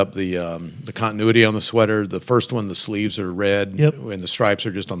screwed up the continuity on the sweater. The first one, the sleeves are red, and the stripes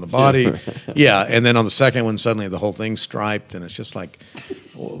are just on the body. Yeah, and then on the second one, suddenly the whole thing's striped, and it's just like,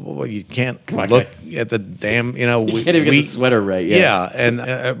 well, you can't look at the damn, You can't even get the sweater right. Yeah, and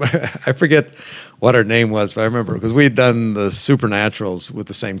I forget what her name was, but I remember because we had done the Supernaturals with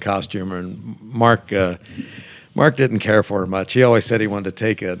the same costumer, and Mark didn't care for her much. He always said he wanted to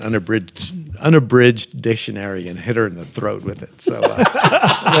take an unabridged dictionary and hit her in the throat with it. So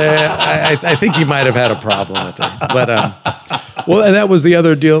I think he might have had a problem with her. But and that was the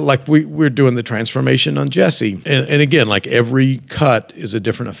other deal. Like we're doing the transformation on Jesse, and again, like every cut is a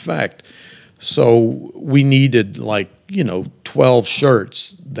different effect. So we needed 12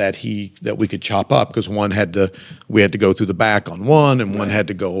 shirts that we could chop up, because we had to go through the back on one, and one had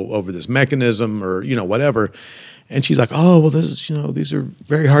to go over this mechanism or whatever. And she's like, oh, well, this is, these are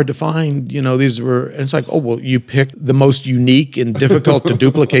very hard to find. These were, and it's like, oh, well, you picked the most unique and difficult to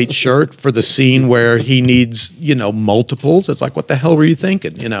duplicate shirt for the scene where he needs, multiples. It's like, what the hell were you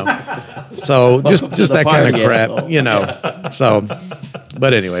thinking? So just that kind of crap, So,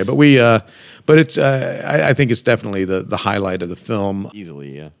 but anyway, but it's, I think it's definitely the highlight of the film.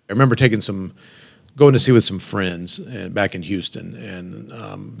 Easily, yeah. I remember going to see with some friends back in Houston,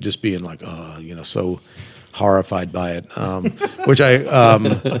 and just being like, so horrified by it. Which I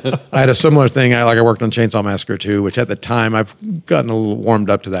had a similar thing. I worked on Chainsaw Massacre 2, which at the time, I've gotten a little warmed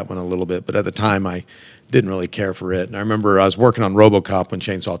up to that one a little bit, but at the time I didn't really care for it. And I remember I was working on Robocop when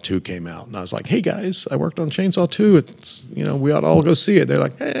Chainsaw 2 came out, and I was like, hey guys, I worked on Chainsaw 2. It's, we ought to all go see it. They're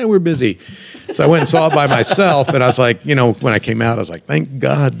like, hey, we're busy. So I went and saw it by myself, and I was like, when I came out, I was like, thank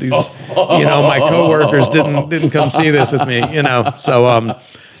God these, my coworkers didn't come see this with me, So,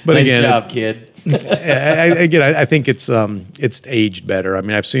 but nice again, job, kid. I think it's aged better. I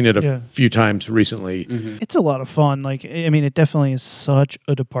mean, I've seen it a few times recently. Mm-hmm. It's a lot of fun. It definitely is such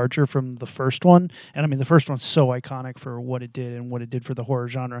a departure from the first one. And the first one's so iconic for what it did and what it did for the horror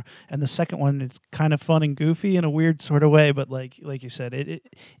genre. And the second one is kind of fun and goofy in a weird sort of way. But like you said,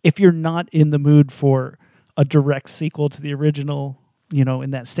 if you're not in the mood for a direct sequel to the original,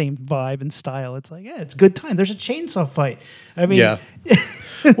 in that same vibe and style, it's like, it's a good time. There's a chainsaw fight. Yeah.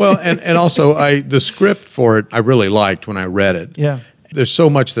 Well, and also the script for it I really liked when I read it. Yeah. There's so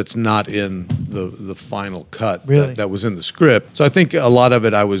much that's not in the final cut Really? that was in the script. So I think a lot of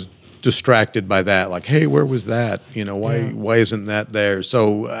it I was distracted by that. Like, hey, where was that? Why isn't that there?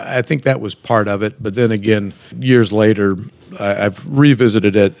 So I think that was part of it. But then again, years later, I've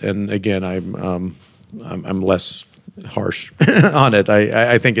revisited it, and again, I'm less harsh on it.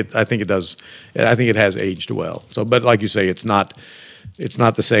 I think it does. I think it has aged well. So, but like you say, it's not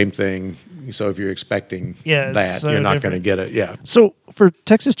the same thing. So if you're expecting that, you're not going to get it. Yeah. So for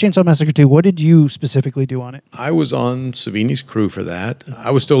Texas Chainsaw Massacre 2, what did you specifically do on it? I was on Savini's crew for that. I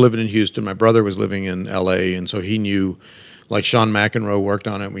was still living in Houston. My brother was living in L.A., and so he knew Like Sean McEnroe worked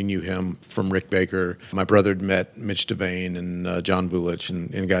on it. We knew him from Rick Baker. My brother had met Mitch Devane and John Vulich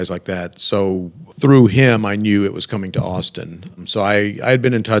and guys like that. So through him, I knew it was coming to Austin. So I had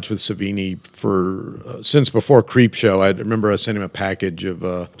been in touch with Savini since before Creepshow. I remember I sent him a package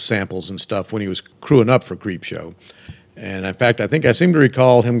of samples and stuff when he was crewing up for Creepshow. And in fact, I think I seem to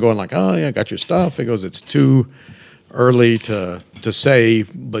recall him going like, "Oh yeah, I got your stuff." He goes, "It's too early to say,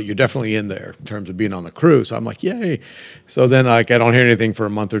 but you're definitely in there in terms of being on the crew." So I'm like, "Yay!" So then I don't hear anything for a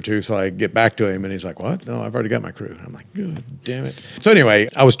month or two. So I get back to him, and he's like, "What? No, I've already got my crew." I'm like, "Good, damn it." So anyway,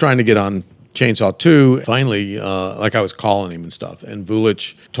 I was trying to get on Chainsaw 2. Finally, like I was calling him and stuff, and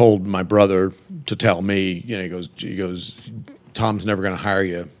Vulich told my brother to tell me. He goes, "Tom's never going to hire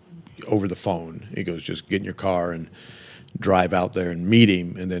you over the phone." He goes, "Just get in your car and drive out there and meet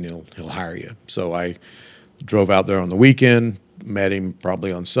him, and then he'll hire you." So I drove out there on the weekend, met him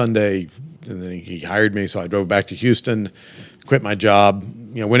probably on Sunday, and then he hired me. So I drove back to Houston, quit my job.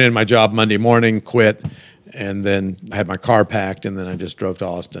 Went in my job Monday morning, quit, and then I had my car packed, and then I just drove to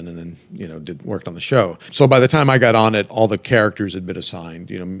Austin, and then worked on the show. So by the time I got on it, all the characters had been assigned.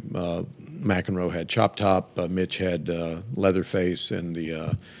 McEnroe had Chop Top, Mitch had Leatherface, and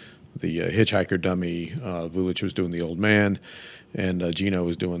the hitchhiker dummy. Vulich was doing the old man, and Gino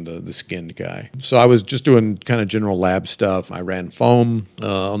was doing the skinned guy. So I was just doing kind of general lab stuff. I ran foam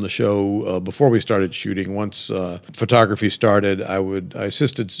on the show before we started shooting. Once photography started, I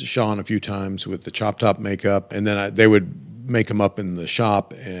assisted Sean a few times with the Chop Top makeup, and then they would make them up in the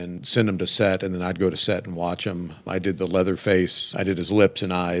shop and send them to set, and then I'd go to set and watch them. I did the Leatherface. I did his lips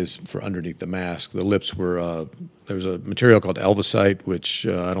and eyes for underneath the mask. The lips were there was a material called Elvasite, which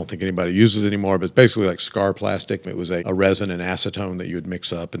I don't think anybody uses anymore, but it's basically like scar plastic. It was a resin and acetone that you would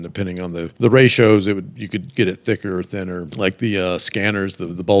mix up, and depending on the ratios, you could get it thicker or thinner. Like the scanners,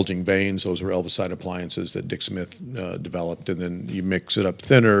 the bulging veins, those were Elvasite appliances that Dick Smith developed, and then you mix it up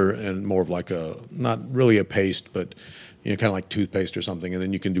thinner and more of like not really a paste, but kind of like toothpaste or something, and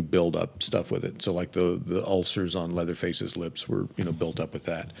then you can do build-up stuff with it. So like the ulcers on Leatherface's lips were, built up with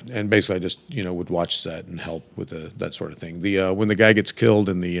that. And basically I just, would watch set and help with that sort of thing. When the guy gets killed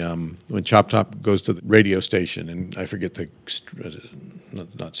in when Chop Top goes to the radio station, and I forget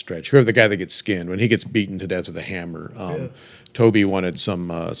not Stretch, whoever the guy that gets skinned, when he gets beaten to death with a hammer, Toby wanted some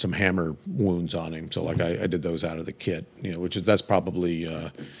hammer wounds on him, so like I did those out of the kit, that's probably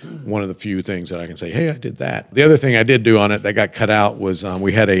one of the few things that I can say, hey, I did that. The other thing I did do on it that got cut out was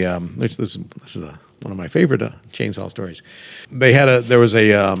we had this is one of my favorite chainsaw stories. There was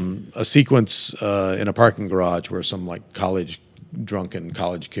a sequence in a parking garage where some like drunken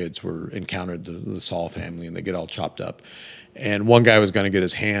college kids encountered the Saul family, and they get all chopped up, and one guy was going to get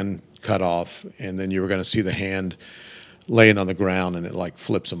his hand cut off, and then you were going to see the hand laying on the ground, and it like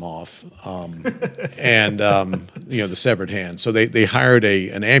flips him off, the severed hand. So they hired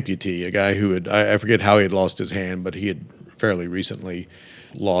an amputee, a guy who I forget how he had lost his hand, but he had fairly recently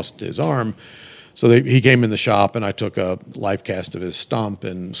lost his arm. So he came in the shop, and I took a life cast of his stump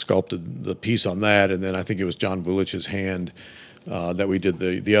and sculpted the piece on that, and then I think it was John Vulich's hand that we did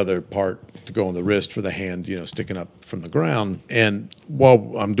the other part to go on the wrist for the hand, sticking up from the ground. And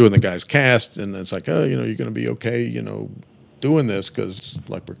while I'm doing the guy's cast, and it's like, oh, you're going to be okay, doing this, because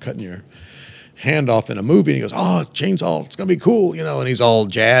like we're cutting your hand off in a movie. And he goes, oh, chainsaw, it's going to be cool, and he's all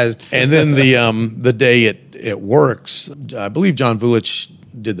jazzed. And then the day it works, I believe John Vulich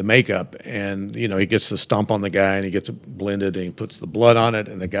did the makeup, and he gets the stump on the guy, and he gets it blended, and he puts the blood on it,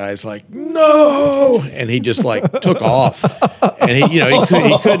 and the guy's like, no, and he just like took off, and he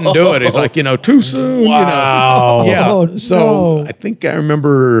couldn't do it. He's like, too soon. Wow. Yeah. Oh, so no. I think I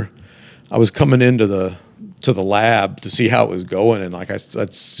remember I was coming into the lab to see how it was going, and like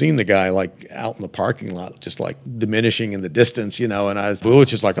I'd seen the guy like out in the parking lot, just like diminishing in the distance, and Vulich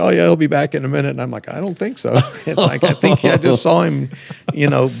just like, oh yeah, he'll be back in a minute, and I'm like, I don't think so. It's like I think I just saw him,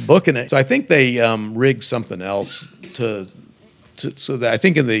 booking it. So I think they rigged something else so that I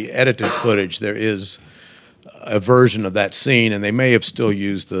think in the edited footage there is a version of that scene, and they may have still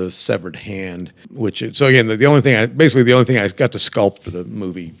used the severed hand. So again, the only thing I got to sculpt for the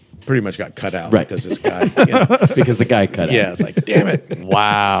movie pretty much got cut out, right? Because this guy, because the guy cut out. Yeah, it's like, damn it.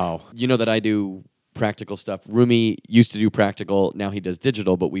 Wow. You know that I do practical stuff. Rumi used to do practical. Now he does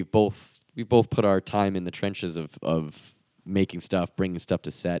digital. But we've both put our time in the trenches of making stuff, bringing stuff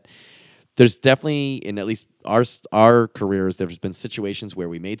to set. There's definitely, in at least our careers, there's been situations where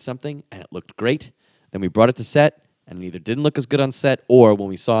we made something and it looked great. Then we brought it to set, and it either didn't look as good on set, or when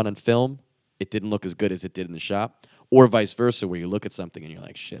we saw it on film, it didn't look as good as it did in the shop. Or vice versa, where you look at something and you're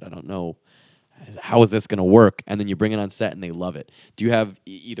like, shit, I don't know. How is this going to work? And then you bring it on set and they love it. Do you have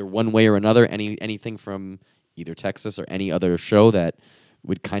either one way or another, anything from either Texas or any other show that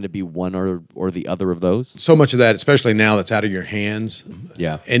would kind of be one or the other of those? So much of that, especially now, that's out of your hands.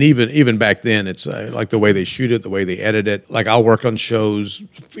 Yeah. And even back then, it's like the way they shoot it, the way they edit it. Like I'll work on shows,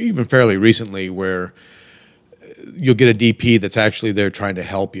 even fairly recently, where you'll get a DP that's actually there trying to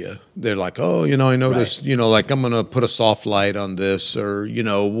help you. They're like, oh, I know this, like I'm going to put a soft light on this or,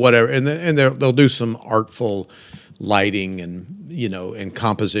 whatever. And they'll do some artful lighting and, and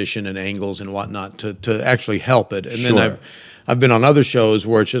composition and angles and whatnot to actually help it. And then I've been on other shows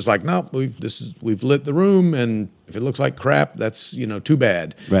where it's just like, no, we've lit the room, and if it looks like crap, that's too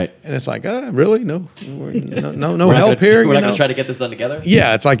bad. Right. And it's like, really? No We're help here. We're not going to try to get this done together.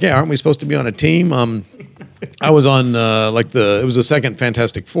 Yeah, it's like, aren't we supposed to be on a team? I was on it was the second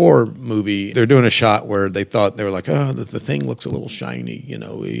Fantastic Four movie. They're doing a shot where they were like, oh, the thing looks a little shiny,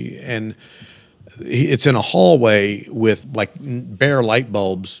 and it's in a hallway with like bare light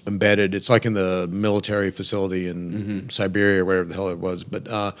bulbs embedded. It's like in the military facility in Siberia or wherever the hell it was. But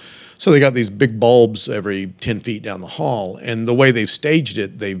so they got these big bulbs every 10 feet down the hall. And the way they've staged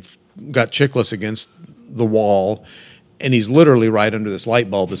it, they've got Chiklis against the wall, and he's literally right under this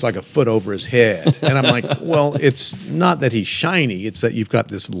light bulb. It's like a foot over his head. And I'm like, well, it's not that he's shiny. It's that you've got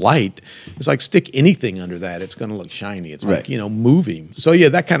this light. It's like stick anything under that. It's going to look shiny. It's like, move him. So, yeah,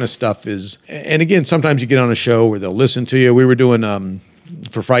 that kind of stuff is. And again, sometimes you get on a show where they'll listen to you. We were doing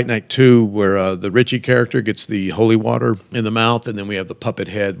for Fright Night 2 where the Richie character gets the holy water in the mouth. And then we have the puppet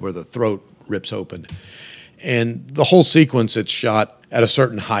head where the throat rips open. And the whole sequence, it's shot at a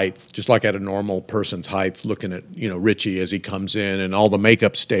certain height, just like at a normal person's height, looking at, Richie as he comes in, and all the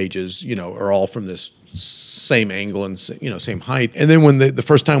makeup stages, are all from this same angle and, same height. And then when the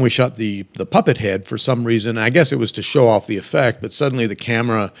first time we shot the puppet head, for some reason, I guess it was to show off the effect, but suddenly the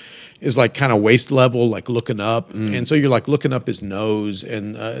camera is like kind of waist level, like looking up. And so you're like looking up his nose,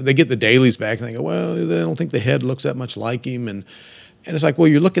 and they get the dailies back and they go, well, they don't think the head looks that much like him. And it's like, well,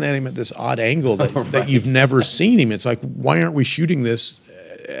 you're looking at him at this odd angle that you've never seen him. It's like, why aren't we shooting this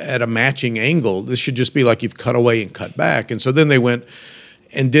at a matching angle? This should just be like you've cut away and cut back. And so then they went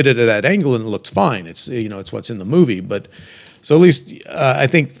and did it at that angle, and it looked fine. It's it's what's in the movie. But so at least I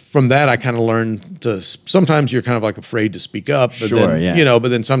think from that I kind of learned to. Sometimes you're kind of like afraid to speak up. But then, but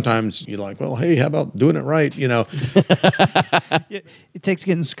then sometimes you're like, well, hey, how about doing it right? It takes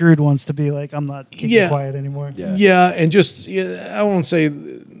getting screwed once to be like, I'm not keeping quiet anymore. Yeah, and just I won't say,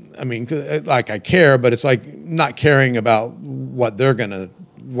 I mean, like I care, but it's like not caring about what their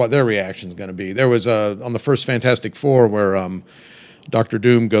reaction's gonna be. There was on the first Fantastic Four where Dr.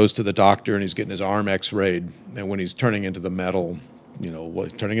 Doom goes to the doctor and he's getting his arm X-rayed, and when he's turning into the metal,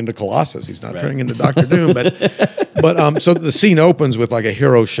 turning into Colossus. He's not turning into Dr. Doom, but so the scene opens with like a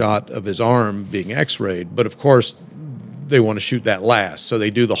hero shot of his arm being X-rayed, but of course they want to shoot that last, so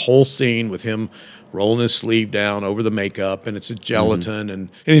they do the whole scene with him rolling his sleeve down over the makeup, and it's a gelatin, and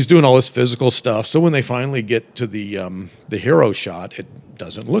he's doing all this physical stuff. So when they finally get to the hero shot, it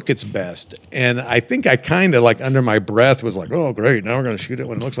doesn't look its best. And I think I kind of like under my breath was like, oh great, now we're going to shoot it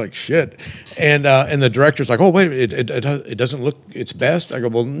when it looks like shit. And the director's like, oh wait, it doesn't look its best. I go,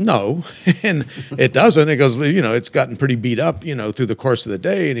 well no, and it doesn't. It goes, it's gotten pretty beat up, through the course of the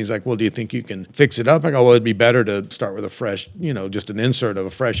day. And he's like, well, do you think you can fix it up? I go, well, it'd be better to start with a fresh, just an insert of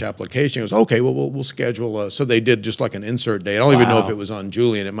a fresh application. He goes, okay, well we'll schedule. So they did just like an insert day. I don't even know if it was on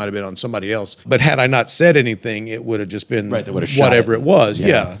Julian. It might have been on somebody else. But had I not said anything, it would have just been whatever it was.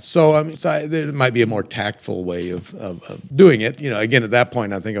 Yeah. So I mean, there might be a more tactful way of doing it. Again, at that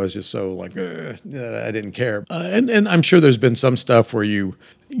point, I think I was just so like, I didn't care. And I'm sure there's been some stuff where you've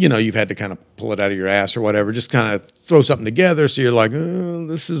had to kind of pull it out of your ass or whatever, just kind of throw something together. So you're like, oh,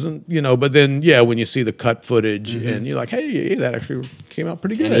 this isn't, but then, when you see the cut footage and you're like, hey, that actually came out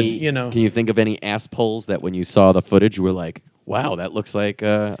pretty good, Can you think of any ass pulls that when you saw the footage, you were like, wow, that looks like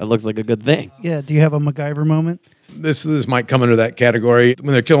a good thing? Yeah. Do you have a MacGyver moment? This might come under that category.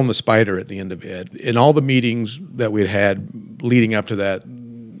 When they're killing the spider at the end of it, in all the meetings that we'd had leading up to that,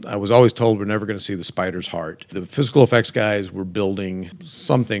 I was always told we're never going to see the spider's heart. The physical effects guys were building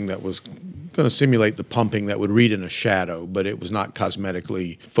something that was going to simulate the pumping that would read in a shadow, but it was not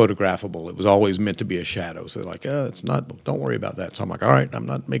cosmetically photographable. It was always meant to be a shadow. So they're like, it's not, don't worry about that. So I'm like, all right, I'm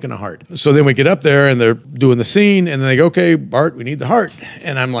not making a heart. So then we get up there and they're doing the scene and they go, okay, Bart, we need the heart.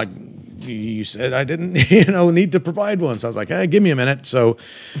 And I'm like, you said I didn't, need to provide one. So I was like, hey, give me a minute. So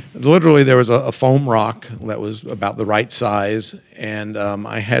literally there was a foam rock that was about the right size. And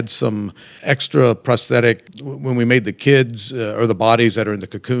I had some extra prosthetic when we made the kids or the bodies that are in the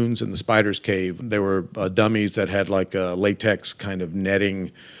cocoons in the spider's cave. There were dummies that had like a latex kind of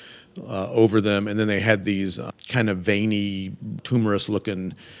netting over them. And then they had these kind of veiny, tumorous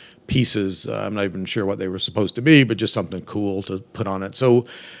looking pieces. I'm not even sure what they were supposed to be, but just something cool to put on it. So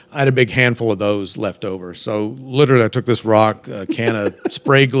I had a big handful of those left over. So literally I took this rock, a can of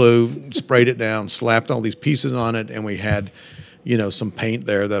spray glue, sprayed it down, slapped all these pieces on it, and we had, some paint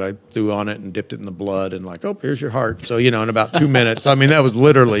there that I threw on it and dipped it in the blood and like, oh, here's your heart. So, in about 2 minutes. I mean, that was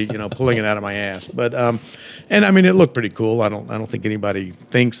literally, pulling it out of my ass. But, and I mean, it looked pretty cool. I don't think anybody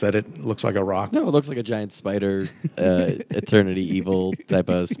thinks that it looks like a rock. No, it looks like a giant spider, eternity evil type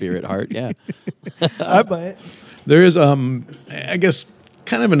of spirit heart. Yeah. I buy it. There is, I guess,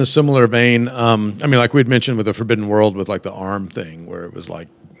 kind of in a similar vein. I mean, like we'd mentioned with the Forbidden World with like the arm thing, where it was like,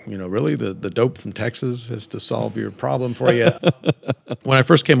 really the dope from Texas is to solve your problem for you. When I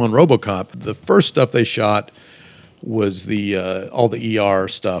first came on Robocop, the first stuff they shot was the all the ER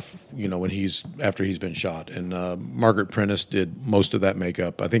stuff, after he's been shot. And Margaret Prentice did most of that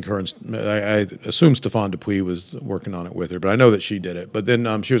makeup. I think I assume Stephane Dupuis was working on it with her, but I know that she did it. But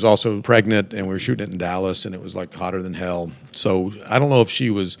then she was also pregnant, and we were shooting it in Dallas, and it was like hotter than hell. So I don't know if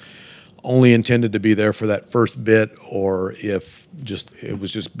she was only intended to be there for that first bit, or if it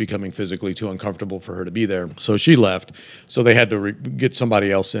was just becoming physically too uncomfortable for her to be there. So she left. So they had to get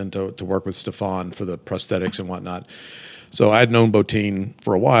somebody else in to work with Stephane for the prosthetics and whatnot. So I had known Bottin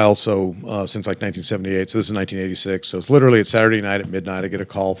for a while, so since like 1978. So this is 1986. So it's literally Saturday night at midnight. I get a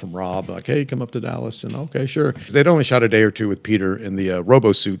call from Rob, like, hey, come up to Dallas. And okay, sure. They'd only shot a day or two with Peter in the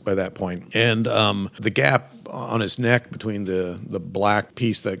robo suit by that point. And the gap on his neck between the black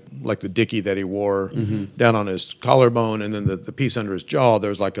piece, that like the dicky that he wore down on his collarbone, and then the piece under his jaw,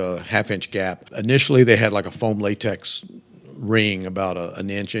 there was like a half-inch gap. Initially, they had like a foam latex ring about an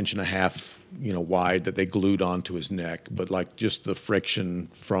inch and a half wide that they glued onto his neck, but like just the friction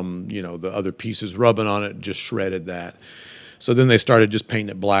from, the other pieces rubbing on it just shredded that. So then they started just painting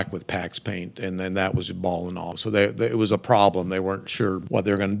it black with Pax paint, and then that was ball and all. So it was a problem. They weren't sure what they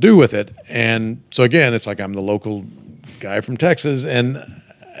were going to do with it. And so again, it's like I'm the local guy from Texas, and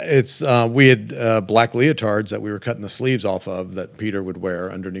it's we had black leotards that we were cutting the sleeves off of that Peter would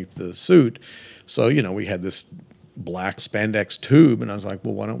wear underneath the suit. So, we had this black spandex tube, and I was like,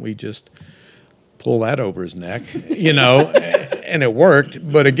 well, why don't we just pull that over his neck, and it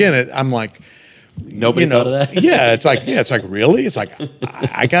worked. But again, I'm like, nobody thought of that. it's like really, it's like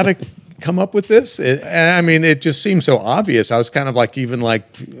I got to come up with this. And I mean, it just seemed so obvious. I was kind of like,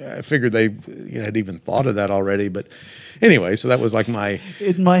 I figured they had even thought of that already. But anyway, so that was like in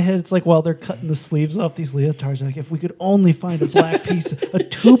my head, it's like while they're cutting the sleeves off these leotards, like if we could only find a black piece, a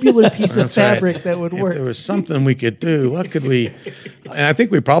tubular piece of fabric that would work. If there was something we could do, what could we? And I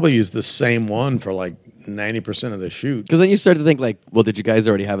think we probably used the same one for like 90% of the shoot. Because then you start to think like, well, did you guys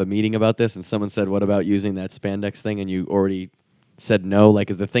already have a meeting about this? And someone said, what about using that spandex thing? And you already said no.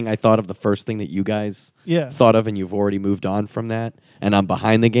 Like, is the thing I thought of the first thing that you guys thought of, and you've already moved on from that? And I'm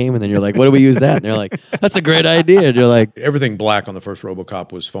behind the game, and then you're like, what do we use that? And they're like, that's a great idea. And you're like, everything black on the first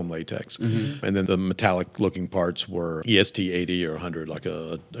Robocop was foam latex. And then the metallic looking parts were EST 80 or 100, like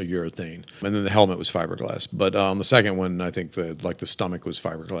a urethane. And then the helmet was fiberglass. But on the second one, I think the stomach was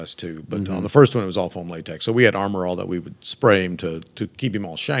fiberglass too. But on the first one, it was all foam latex. So we had armor all that we would spray him to keep him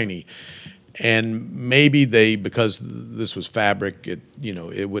all shiny. And maybe because this was fabric, it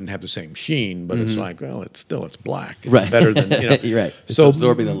wouldn't have the same sheen, but it's like, well, it's black. It's right. better than, You're right. It's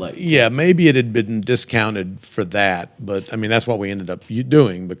absorbing the light. Yeah, maybe it had been discounted for that, but I mean, that's what we ended up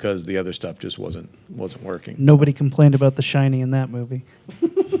doing because the other stuff just wasn't working. Nobody complained about the shiny in that movie.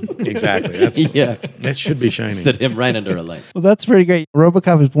 Exactly. That should be shiny. Stood him right under a light. Well, that's pretty great.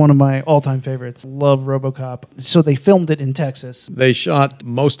 Robocop is one of my all-time favorites. Love Robocop. So they filmed it in Texas. They shot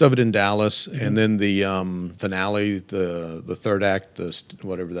most of it in Dallas, and then the finale, the third act,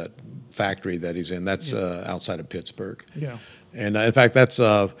 whatever that factory that he's in, that's outside of Pittsburgh. Yeah. And in fact, that's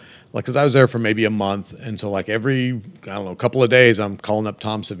because I was there for maybe a month, and so like every couple of days, I'm calling up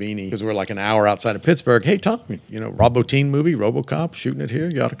Tom Savini because we're like an hour outside of Pittsburgh. Hey Tom, Rob Bottin movie, RoboCop, shooting it here.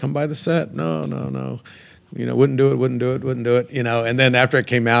 You ought to come by the set. No. Wouldn't do it. And then after it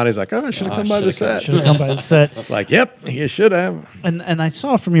came out, he's like, oh, I should have come by the set. Should have come by the set. It's like, yep, you should have. And I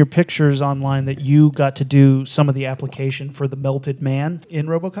saw from your pictures online that you got to do some of the application for the melted man in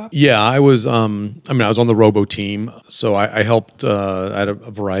RoboCop. Yeah, I was. I was on the Robo team, so I helped. I had a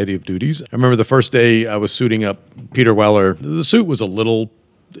variety of duties. I remember the first day I was suiting up Peter Weller. The suit was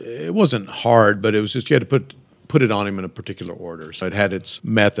it wasn't hard, but it was just you had to put put it on him in a particular order. So it had its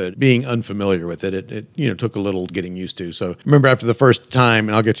method. Being unfamiliar with it, it took a little getting used to. So remember after the first time,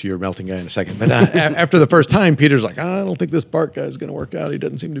 and I'll get to your melting guy in a second, but after the first time, Peter's like, I don't think this Bart guy is going to work out. He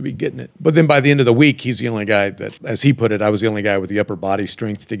doesn't seem to be getting it. But then by the end of the week, he's the only guy that, as he put it, I was the only guy with the upper body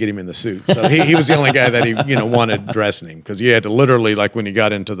strength to get him in the suit. So he was the only guy that he wanted dressing him, because you had to literally, like when you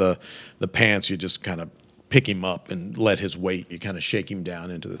got into the pants, you just kind of pick him up and let his weight, you kind of shake him down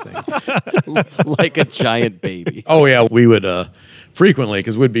into the thing. Like a giant baby. Oh, yeah. We would frequently,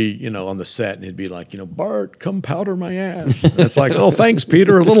 because we'd be, on the set, and he'd be like, Bart, come powder my ass. And it's like, oh, thanks,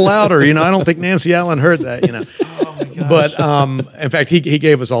 Peter, a little louder. I don't think Nancy Allen heard that, Oh, my gosh. But in fact, he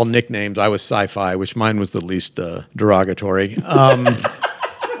gave us all nicknames. I was Sci-Fi, which mine was the least derogatory.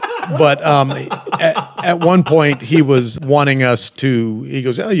 But at one point, he was wanting us to, he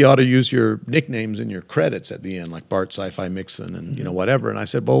goes, you ought to use your nicknames in your credits at the end, like Bart Sci-Fi Mixon and, whatever. And I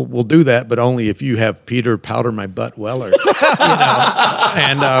said, well, we'll do that, but only if you have Peter Powder My Butt Weller.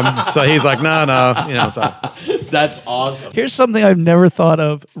 And so he's like, no. So. That's awesome. Here's something I've never thought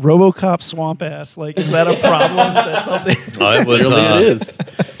of. Robocop Swamp Ass. Like, is that a problem? Is that something? Oh, it was, It is.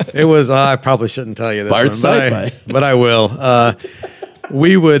 It was, I probably shouldn't tell you this Bart one, Sci-Fi. but I will.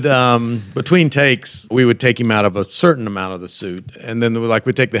 We would, between takes, we would take him out of a certain amount of the suit, and then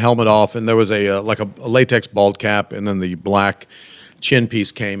we'd take the helmet off, and there was a latex bald cap, and then the black chin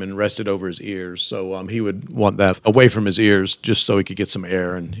piece came and rested over his ears. So he would want that away from his ears just so he could get some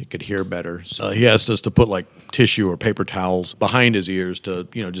air and he could hear better. So he asked us to put like tissue or paper towels behind his ears to,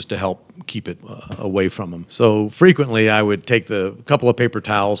 just to help keep it away from him. So frequently I would take the couple of paper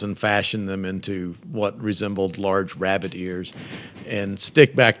towels and fashion them into what resembled large rabbit ears and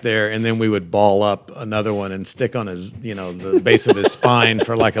stick back there, and then we would ball up another one and stick on his, the base of his spine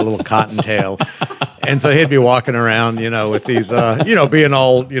for like a little cottontail. And so he'd be walking around, with these, being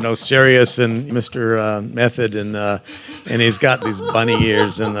all, serious and Mr. Method, and he's got these bunny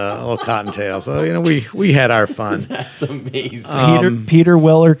ears and the little cottontail. So, we had our fun. That's amazing. Peter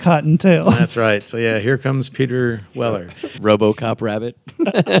Weller Cottontail. That's right. So, yeah, here comes Peter Weller. Robocop rabbit.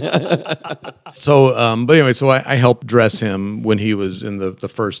 So, but anyway, so I helped dress him when he was in the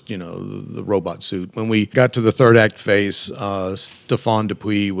first, the robot suit. When we got to the third act phase, Stefan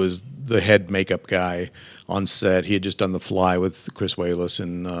Dupuis was the head makeup guy on set. He had just done The Fly with Chris Walas,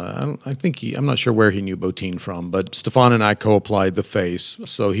 and I'm not sure where he knew Bottin from, but Stefan and I co-applied the face.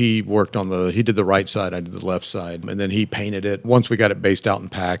 So he worked he did the right side, I did the left side, and then he painted it. Once we got it based out in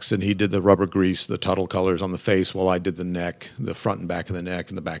packs, and he did the rubber grease, the Tuttle colors on the face, while I did the neck, the front and back of the neck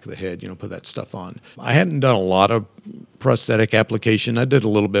and the back of the head, put that stuff on. I hadn't done a lot of prosthetic application. I did a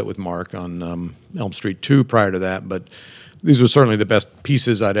little bit with Mark on Elm Street 2 prior to that, but these were certainly the best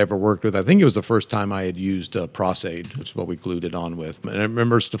pieces I'd ever worked with. I think it was the first time I had used Prosaid, which is what we glued it on with. And I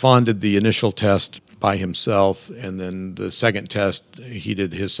remember Stefan did the initial test by himself, and then the second test, he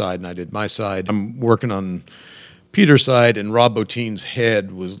did his side and I did my side. I'm working on Peter's side, and Rob Bottin's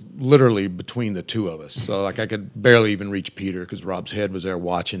head was literally between the two of us. So I could barely even reach Peter because Rob's head was there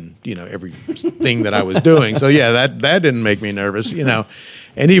watching, everything that I was doing. So yeah, that didn't make me nervous,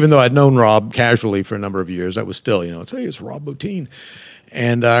 And even though I'd known Rob casually for a number of years, I was still, it's Rob Bottin.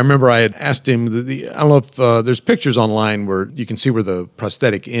 And I remember I had asked him, I don't know if there's pictures online where you can see where the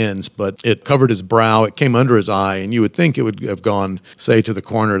prosthetic ends, but it covered his brow, it came under his eye, and you would think it would have gone, say, to the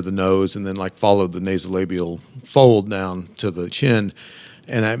corner of the nose and then followed the nasolabial fold down to the chin.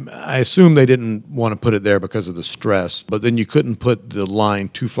 And I assume they didn't want to put it there because of the stress, but then you couldn't put the line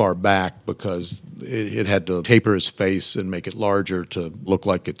too far back because it had to taper his face and make it larger to look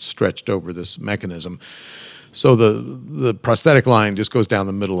like it stretched over this mechanism. So the prosthetic line just goes down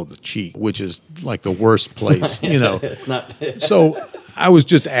the middle of the cheek, which is like the worst place, It's not. So I was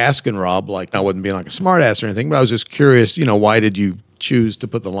just asking Rob, I wasn't being like a smart ass or anything, but I was just curious, why did you choose to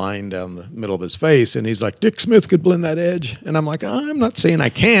put the line down the middle of his face? And he's like, Dick Smith could blend that edge. And I'm like, I'm not saying I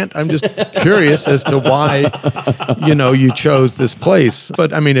can't. I'm just curious as to why, you chose this place.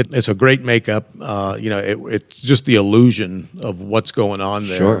 But I mean, it's a great makeup. It's just the illusion of what's going on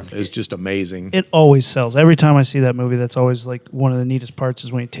there is just amazing. It always sells. Every time I see that movie, that's always one of the neatest parts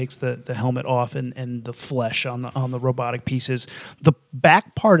is when he takes the helmet off and the flesh on the robotic pieces. The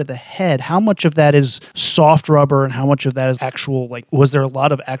back part of the head, how much of that is soft rubber and how much of that is actual, was there a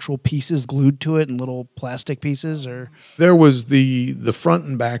lot of actual pieces glued to it and little plastic pieces, or? There was the front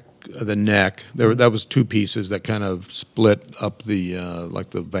and back of the neck. That was two pieces that kind of split up the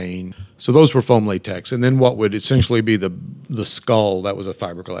the vein. So those were foam latex, and then what would essentially be the skull, that was a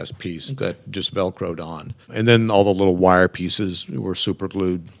fiberglass piece that just Velcroed on, and then all the little wire pieces were super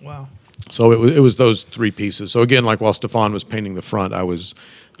glued. Wow. So it was those three pieces. So again, while Stefan was painting the front, I was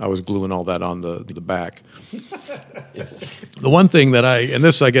I was gluing all that on the back. The one thing that and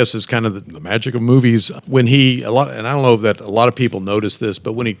this I guess is kind of the magic of movies, when and I don't know that a lot of people notice this,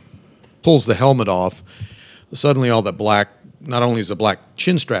 but when he pulls the helmet off, suddenly all that black, not only is the black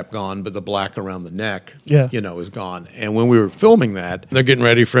chin strap gone, but the black around the neck, is gone. And when we were filming that, they're getting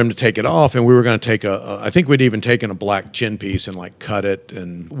ready for him to take it off, and we were going to take I think we'd even taken a black chin piece and like cut it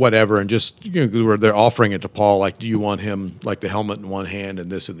and whatever, and just, they're offering it to Paul, like, do you want him like the helmet in one hand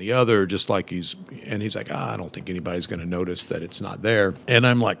and this in the other, just like he's like, I don't think anybody's going to notice that it's not there. And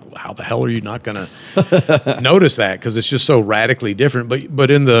I'm like, how the hell are you not going to notice that? Because it's just so radically different. But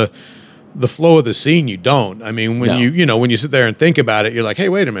in the flow of the scene, you don't. I mean, when when you sit there and think about it, you're like, hey,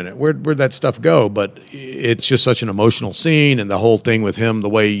 wait a minute, where'd that stuff go? But it's just such an emotional scene, and the whole thing with him, the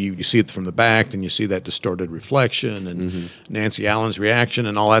way you see it from the back, and you see that distorted reflection, and Nancy Allen's reaction,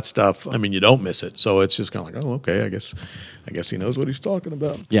 and all that stuff. I mean, you don't miss it. So it's just kind of like, oh, okay, I guess he knows what he's talking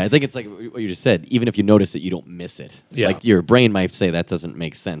about. Yeah, I think it's like what you just said. Even if you notice it, you don't miss it. Yeah. Like your brain might say that doesn't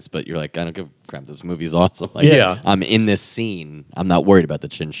make sense, but you're like, I don't give a crap. This movie's awesome. Like, I'm in this scene. I'm not worried about the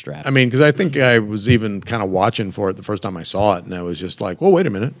chin strap. I mean, because I think I was even kind of watching for it the first time I saw it, and I was just like, well, wait a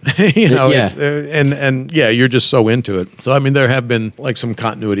minute. You're just so into it. So, I mean, there have been like some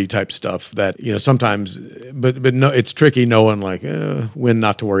continuity type stuff that, sometimes, but no, it's tricky knowing like when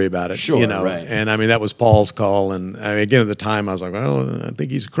not to worry about it. Sure, right. And I mean, that was Paul's call. And I mean, again, at the time I was like, well, I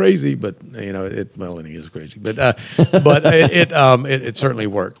think he's crazy, but and he is crazy, but it certainly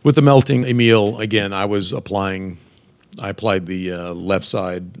worked. With the melting Emil, again, I applied the left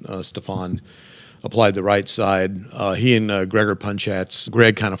side, Stefan applied the right side. He and Gregor Punchatz,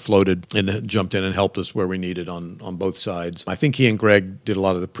 Greg kind of floated and jumped in and helped us where we needed on both sides. I think he and Greg did a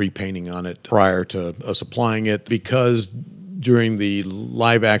lot of the pre-painting on it prior to us applying it, because during the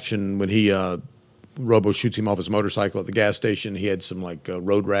live action, when he Robo shoots him off his motorcycle at the gas station, he had some like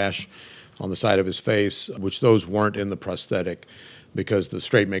road rash on the side of his face, which those weren't in the prosthetic, because the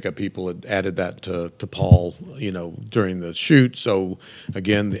straight makeup people had added that to Paul, during the shoot. So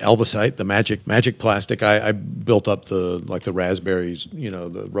again, the Elvisite, the magic plastic, I built up the raspberries,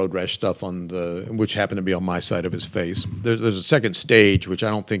 the road rash stuff which happened to be on my side of his face. There's a second stage, which I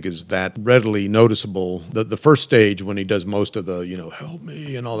don't think is that readily noticeable. The first stage, when he does most of the, help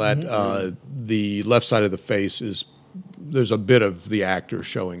me and all that, the left side of the face there's a bit of the actor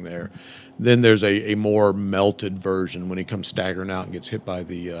showing there. Then there's a more melted version when he comes staggering out and gets hit by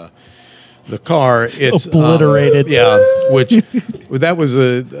the car. It's obliterated. Which that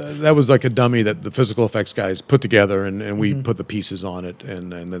was like a dummy that the physical effects guys put together, and we put the pieces on it,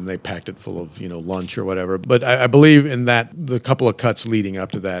 and then they packed it full of lunch or whatever. But I believe in that the couple of cuts leading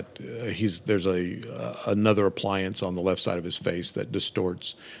up to that, there's another appliance on the left side of his face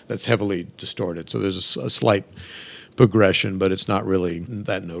that's heavily distorted. So there's a slight progression, but it's not really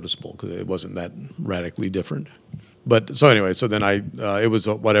that noticeable because it wasn't that radically different. But so anyway, so then it was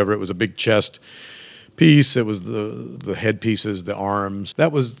it was a big chest piece. It was the head pieces, the arms.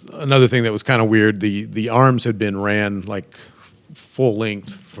 That was another thing that was kind of weird. The arms had been ran like full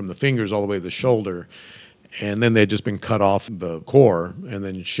length from the fingers all the way to the shoulder, and then they'd just been cut off the core and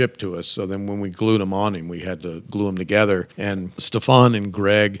then shipped to us. So then when we glued them on him, we had to glue them together. And Stefan and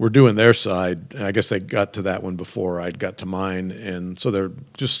Greg were doing their side. I guess they got to that one before I'd got to mine. And so they're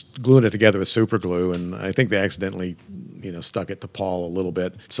just gluing it together with super glue. And I think they accidentally, stuck it to Paul a little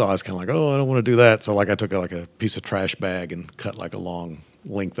bit. So I was kind of like, oh, I don't want to do that. So like I took like a piece of trash bag and cut like a long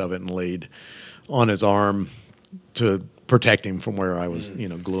length of it and laid on his arm to protect him from where I was,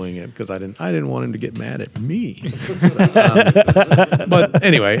 gluing it, because I didn't want him to get mad at me. But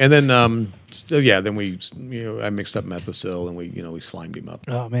anyway, and then then we I mixed up Methicil and we slimed him up.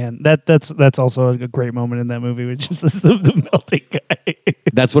 Oh man, that's also a great moment in that movie, which is the melting guy.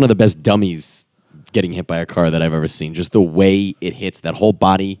 That's one of the best dummies getting hit by a car that I've ever seen. Just the way it hits, that whole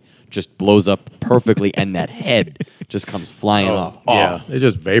body just blows up perfectly, and that head just comes flying off. Oh. Yeah, it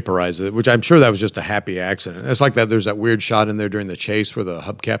just vaporizes it, which I'm sure that was just a happy accident. It's like that. There's that weird shot in there during the chase where the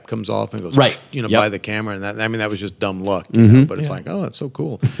hubcap comes off and goes right, by the camera, and that was just dumb luck. But it's like, oh, that's so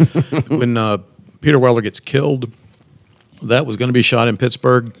cool. When Peter Weller gets killed, that was going to be shot in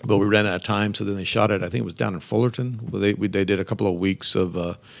Pittsburgh, but we ran out of time, so then they shot it. I think it was down in Fullerton. They did a couple of weeks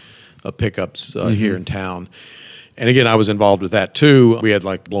of pickups here in town. And again, I was involved with that too. We had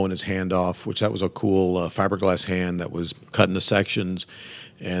like blowing his hand off, which that was a cool fiberglass hand that was cut into sections,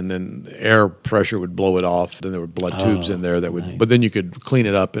 and then air pressure would blow it off. Then there were blood tubes in there that would, nice. But then you could clean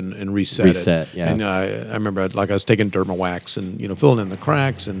it up and reset it. Yeah. And I remember I was taking Dermawax and filling in the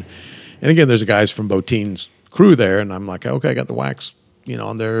cracks, and again, there's guys from Botine's crew there, and I'm like, okay, I got the wax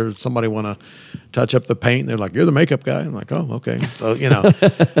on there, somebody want to touch up the paint? And they're like, you're the makeup guy. I'm like, oh, okay. So,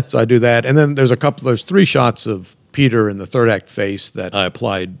 so I do that. And then there's 3 shots of Peter in the third act face that I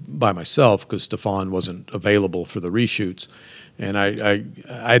applied by myself because Stefan wasn't available for the reshoots. And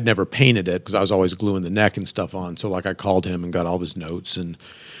I'd never painted it because I was always gluing the neck and stuff on. So like I called him and got all of his notes and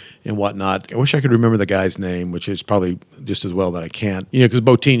whatnot. I wish I could remember the guy's name, which is probably just as well that I can't. Because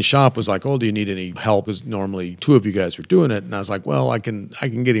Botine's shop was like, oh, do you need any help? Because normally 2 of you guys were doing it. And I was like, well, I can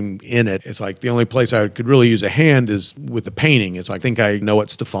get him in it. It's like the only place I could really use a hand is with the painting. It's like, I think I know what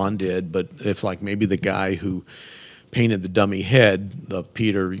Stefan did, but if like maybe the guy who painted the dummy head of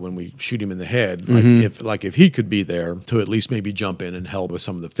Peter when we shoot him in the head, if he could be there to at least maybe jump in and help with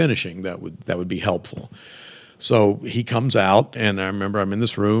some of the finishing, that would be helpful. So he comes out, and I remember I'm in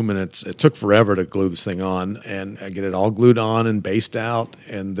this room, and it took forever to glue this thing on, and I get it all glued on and based out,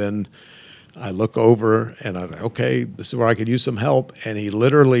 and then I look over, and I'm like, okay, this is where I could use some help, and he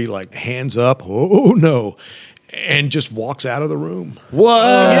literally like hands up, oh no, and just walks out of the room. What?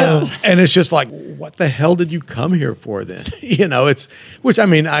 And it's just like, what the hell did you come here for then? Then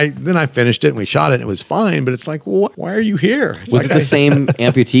I finished it and we shot it and it was fine, but it's like, why are you here? Was it the same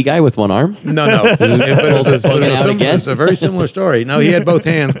amputee guy with one arm? No. It was a very similar story. No, he had both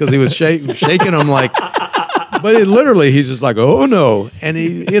hands because he was shaking them like, but he's just like, oh no. And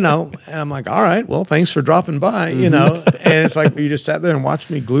and I'm like, all right, well, thanks for dropping by, and it's like, you just sat there and watched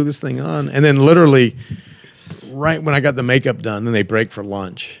me glue this thing on. And then literally, right when I got the makeup done, then they break for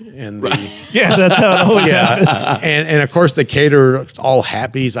lunch. And that's how it always happens. And of course the caterer is all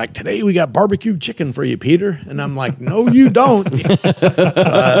happy. He's like, today we got barbecue chicken for you, Peter. And I'm like, no, you don't. So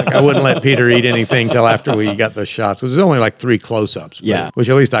I wouldn't let Peter eat anything till after we got those shots. Because there's only like 3 close-ups. Which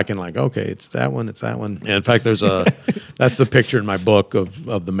at least I can okay, it's that one. And in fact, there's that's the picture in my book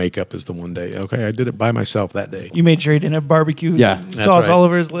of the makeup is the one day. Okay, I did it by myself that day. You made sure he didn't have barbecue sauce all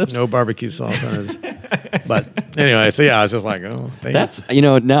over his lips? No barbecue sauce on his. But anyway, so I was just like, oh, that's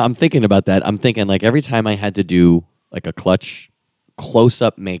now I'm thinking about that. I'm thinking like every time I had to do like a clutch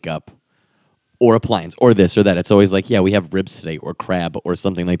close-up makeup or appliance or this or that, it's always like, we have ribs today or crab or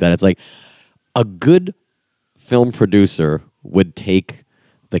something like that. It's like a good film producer would take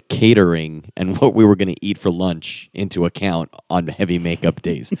the catering and what we were going to eat for lunch into account on heavy makeup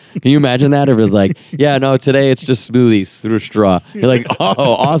days. Can you imagine that? If it was like, today it's just smoothies through a straw. You're like,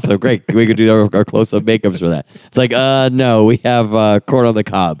 oh, awesome, great. We could do our close-up makeups for that. It's like, no, we have corn on the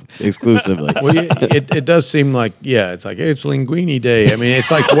cob exclusively. Well, it does seem like, it's like, hey, it's linguine day. I mean,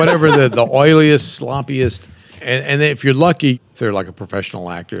 it's like whatever the oiliest, sloppiest. And if you're lucky, if they're like a professional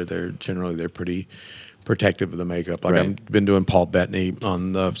actor, they're pretty protective of the makeup. Like I've been doing Paul Bettany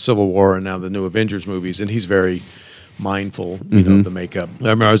on the Civil War and now the new Avengers movies, and he's very mindful, of the makeup. I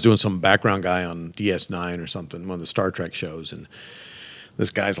remember I was doing some background guy on DS9 or something, one of the Star Trek shows, and this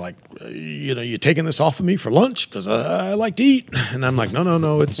guy's like, you taking this off of me for lunch because I like to eat. And I'm like,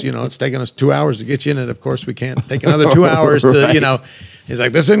 no, it's it's taking us 2 hours to get you in it. Of course we can't take another 2 hours to He's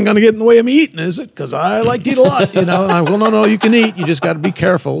like, this isn't going to get in the way of me eating, is it? Because I like to eat a lot, And I'm like, well, no, you can eat. You just got to be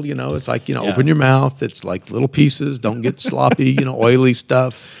careful. It's like, open your mouth. It's like little pieces. Don't get sloppy, oily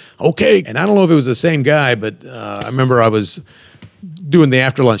stuff. Okay. And I don't know if it was the same guy, but I remember I was doing the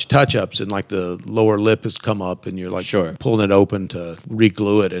after lunch touch-ups and like the lower lip has come up and you're like pulling it open to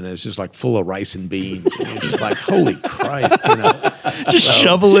re-glue it and it's just like full of rice and beans and you're just like, holy Christ, just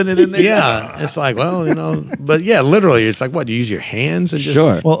shoveling it in there. Yeah, it's like, well, but literally it's like, what, you use your hands and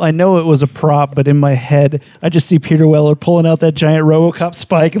just Well, I know it was a prop, but in my head I just see Peter Weller pulling out that giant Robocop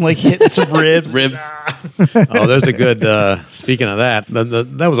spike and like hitting some ribs. Oh, there's a good speaking of that,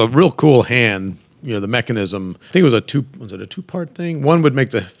 that was a real cool hand. The mechanism, I think it was a two-part thing? One would make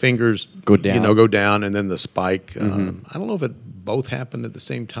the fingers go down, and then the spike. I don't know if it both happened at the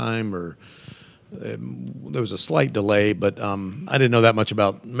same time or there was a slight delay, but I didn't know that much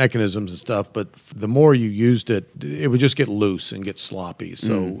about mechanisms and stuff. But the more you used it, it would just get loose and get sloppy.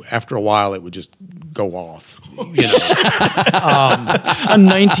 So after a while, it would just go off. A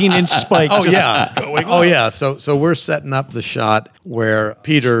 19-inch spike. Oh yeah. So we're setting up the shot where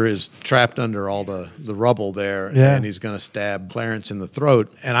Peter is trapped under all the rubble there, and he's going to stab Clarence in the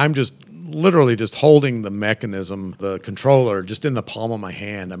throat, and I'm just literally just holding the mechanism, the controller, just in the palm of my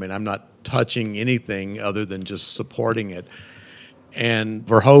hand. I mean, I'm not touching anything other than just supporting it. And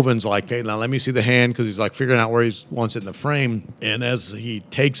Verhoeven's like, hey, now let me see the hand, because he's like figuring out where he wants it in the frame. And as he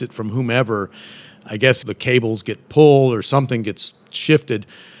takes it from whomever, I guess the cables get pulled or something gets shifted.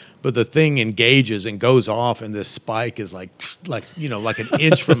 but the thing engages and goes off, and this spike is like an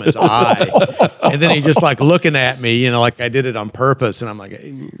inch from his eye, and then he just like looking at me, like I did it on purpose, and I'm like,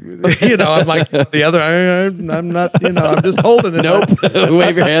 I'm like the other, I'm not, I'm just holding it. Nope.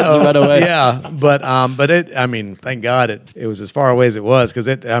 Wave your hands and run away. Yeah, but it, I mean, thank God it was as far away as it was, because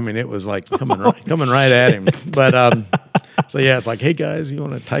it was like coming right at him. But so yeah, it's like, hey guys, you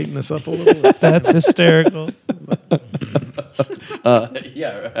want to tighten this up a little? That's hysterical.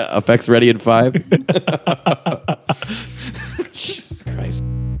 Effects ready in 5. Jesus Christ.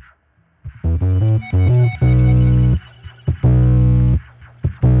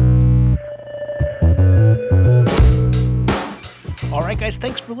 All right, guys,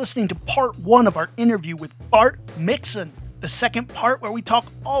 thanks for listening to part 1 of our interview with Bart Mixon. The second part, where we talk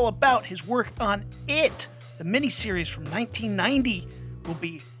all about his work on It, the miniseries from 1990, will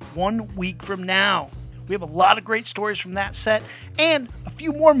be 1 week from now. We have a lot of great stories from that set and a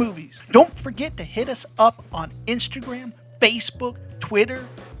few more movies. Don't forget to hit us up on Instagram, Facebook, Twitter,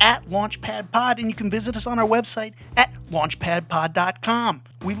 at LaunchpadPod, and you can visit us on our website at launchpadpod.com.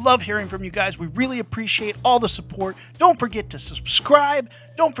 We love hearing from you guys. We really appreciate all the support. Don't forget to subscribe.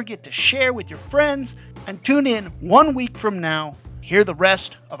 Don't forget to share with your friends. And tune in 1 week from now. Hear the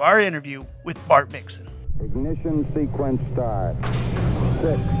rest of our interview with Bart Mixon. Ignition sequence start.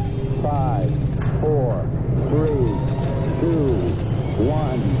 6, 5, 4, 3, 2,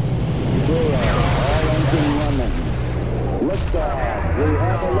 1, 0. All engine running. Liftoff. We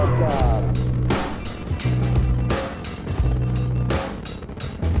have a liftoff.